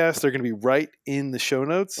podcast. They're going to be right in the show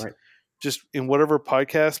notes. Right. Just in whatever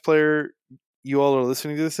podcast player you all are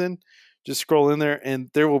listening to this in, just scroll in there and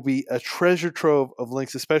there will be a treasure trove of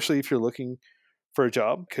links, especially if you're looking for a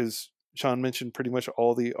job, because Sean mentioned pretty much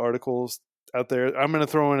all the articles out there. I'm going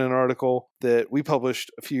to throw in an article that we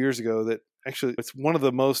published a few years ago that actually it's one of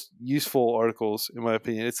the most useful articles in my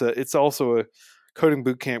opinion. It's also a coding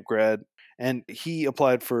bootcamp grad, and he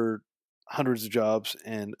applied for hundreds of jobs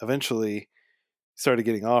and eventually started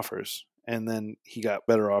getting offers, and then he got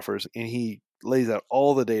better offers, and he lays out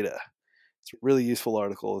all the data. It's a really useful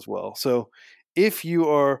article as well. So if you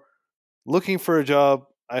are looking for a job,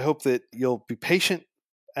 I hope that you'll be patient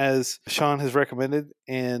as Sean has recommended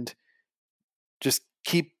and just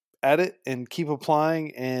keep at it and keep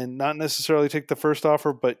applying and not necessarily take the first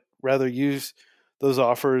offer, but rather use those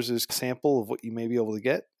offers as a sample of what you may be able to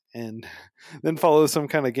get and then follow some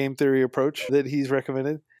kind of game theory approach that he's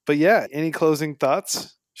recommended. But yeah, any closing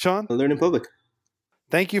thoughts, Sean? Learn in public.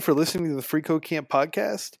 Thank you for listening to the FreeCodeCamp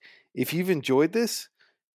podcast. If you've enjoyed this,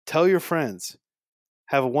 tell your friends.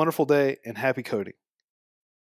 Have a wonderful day and happy coding.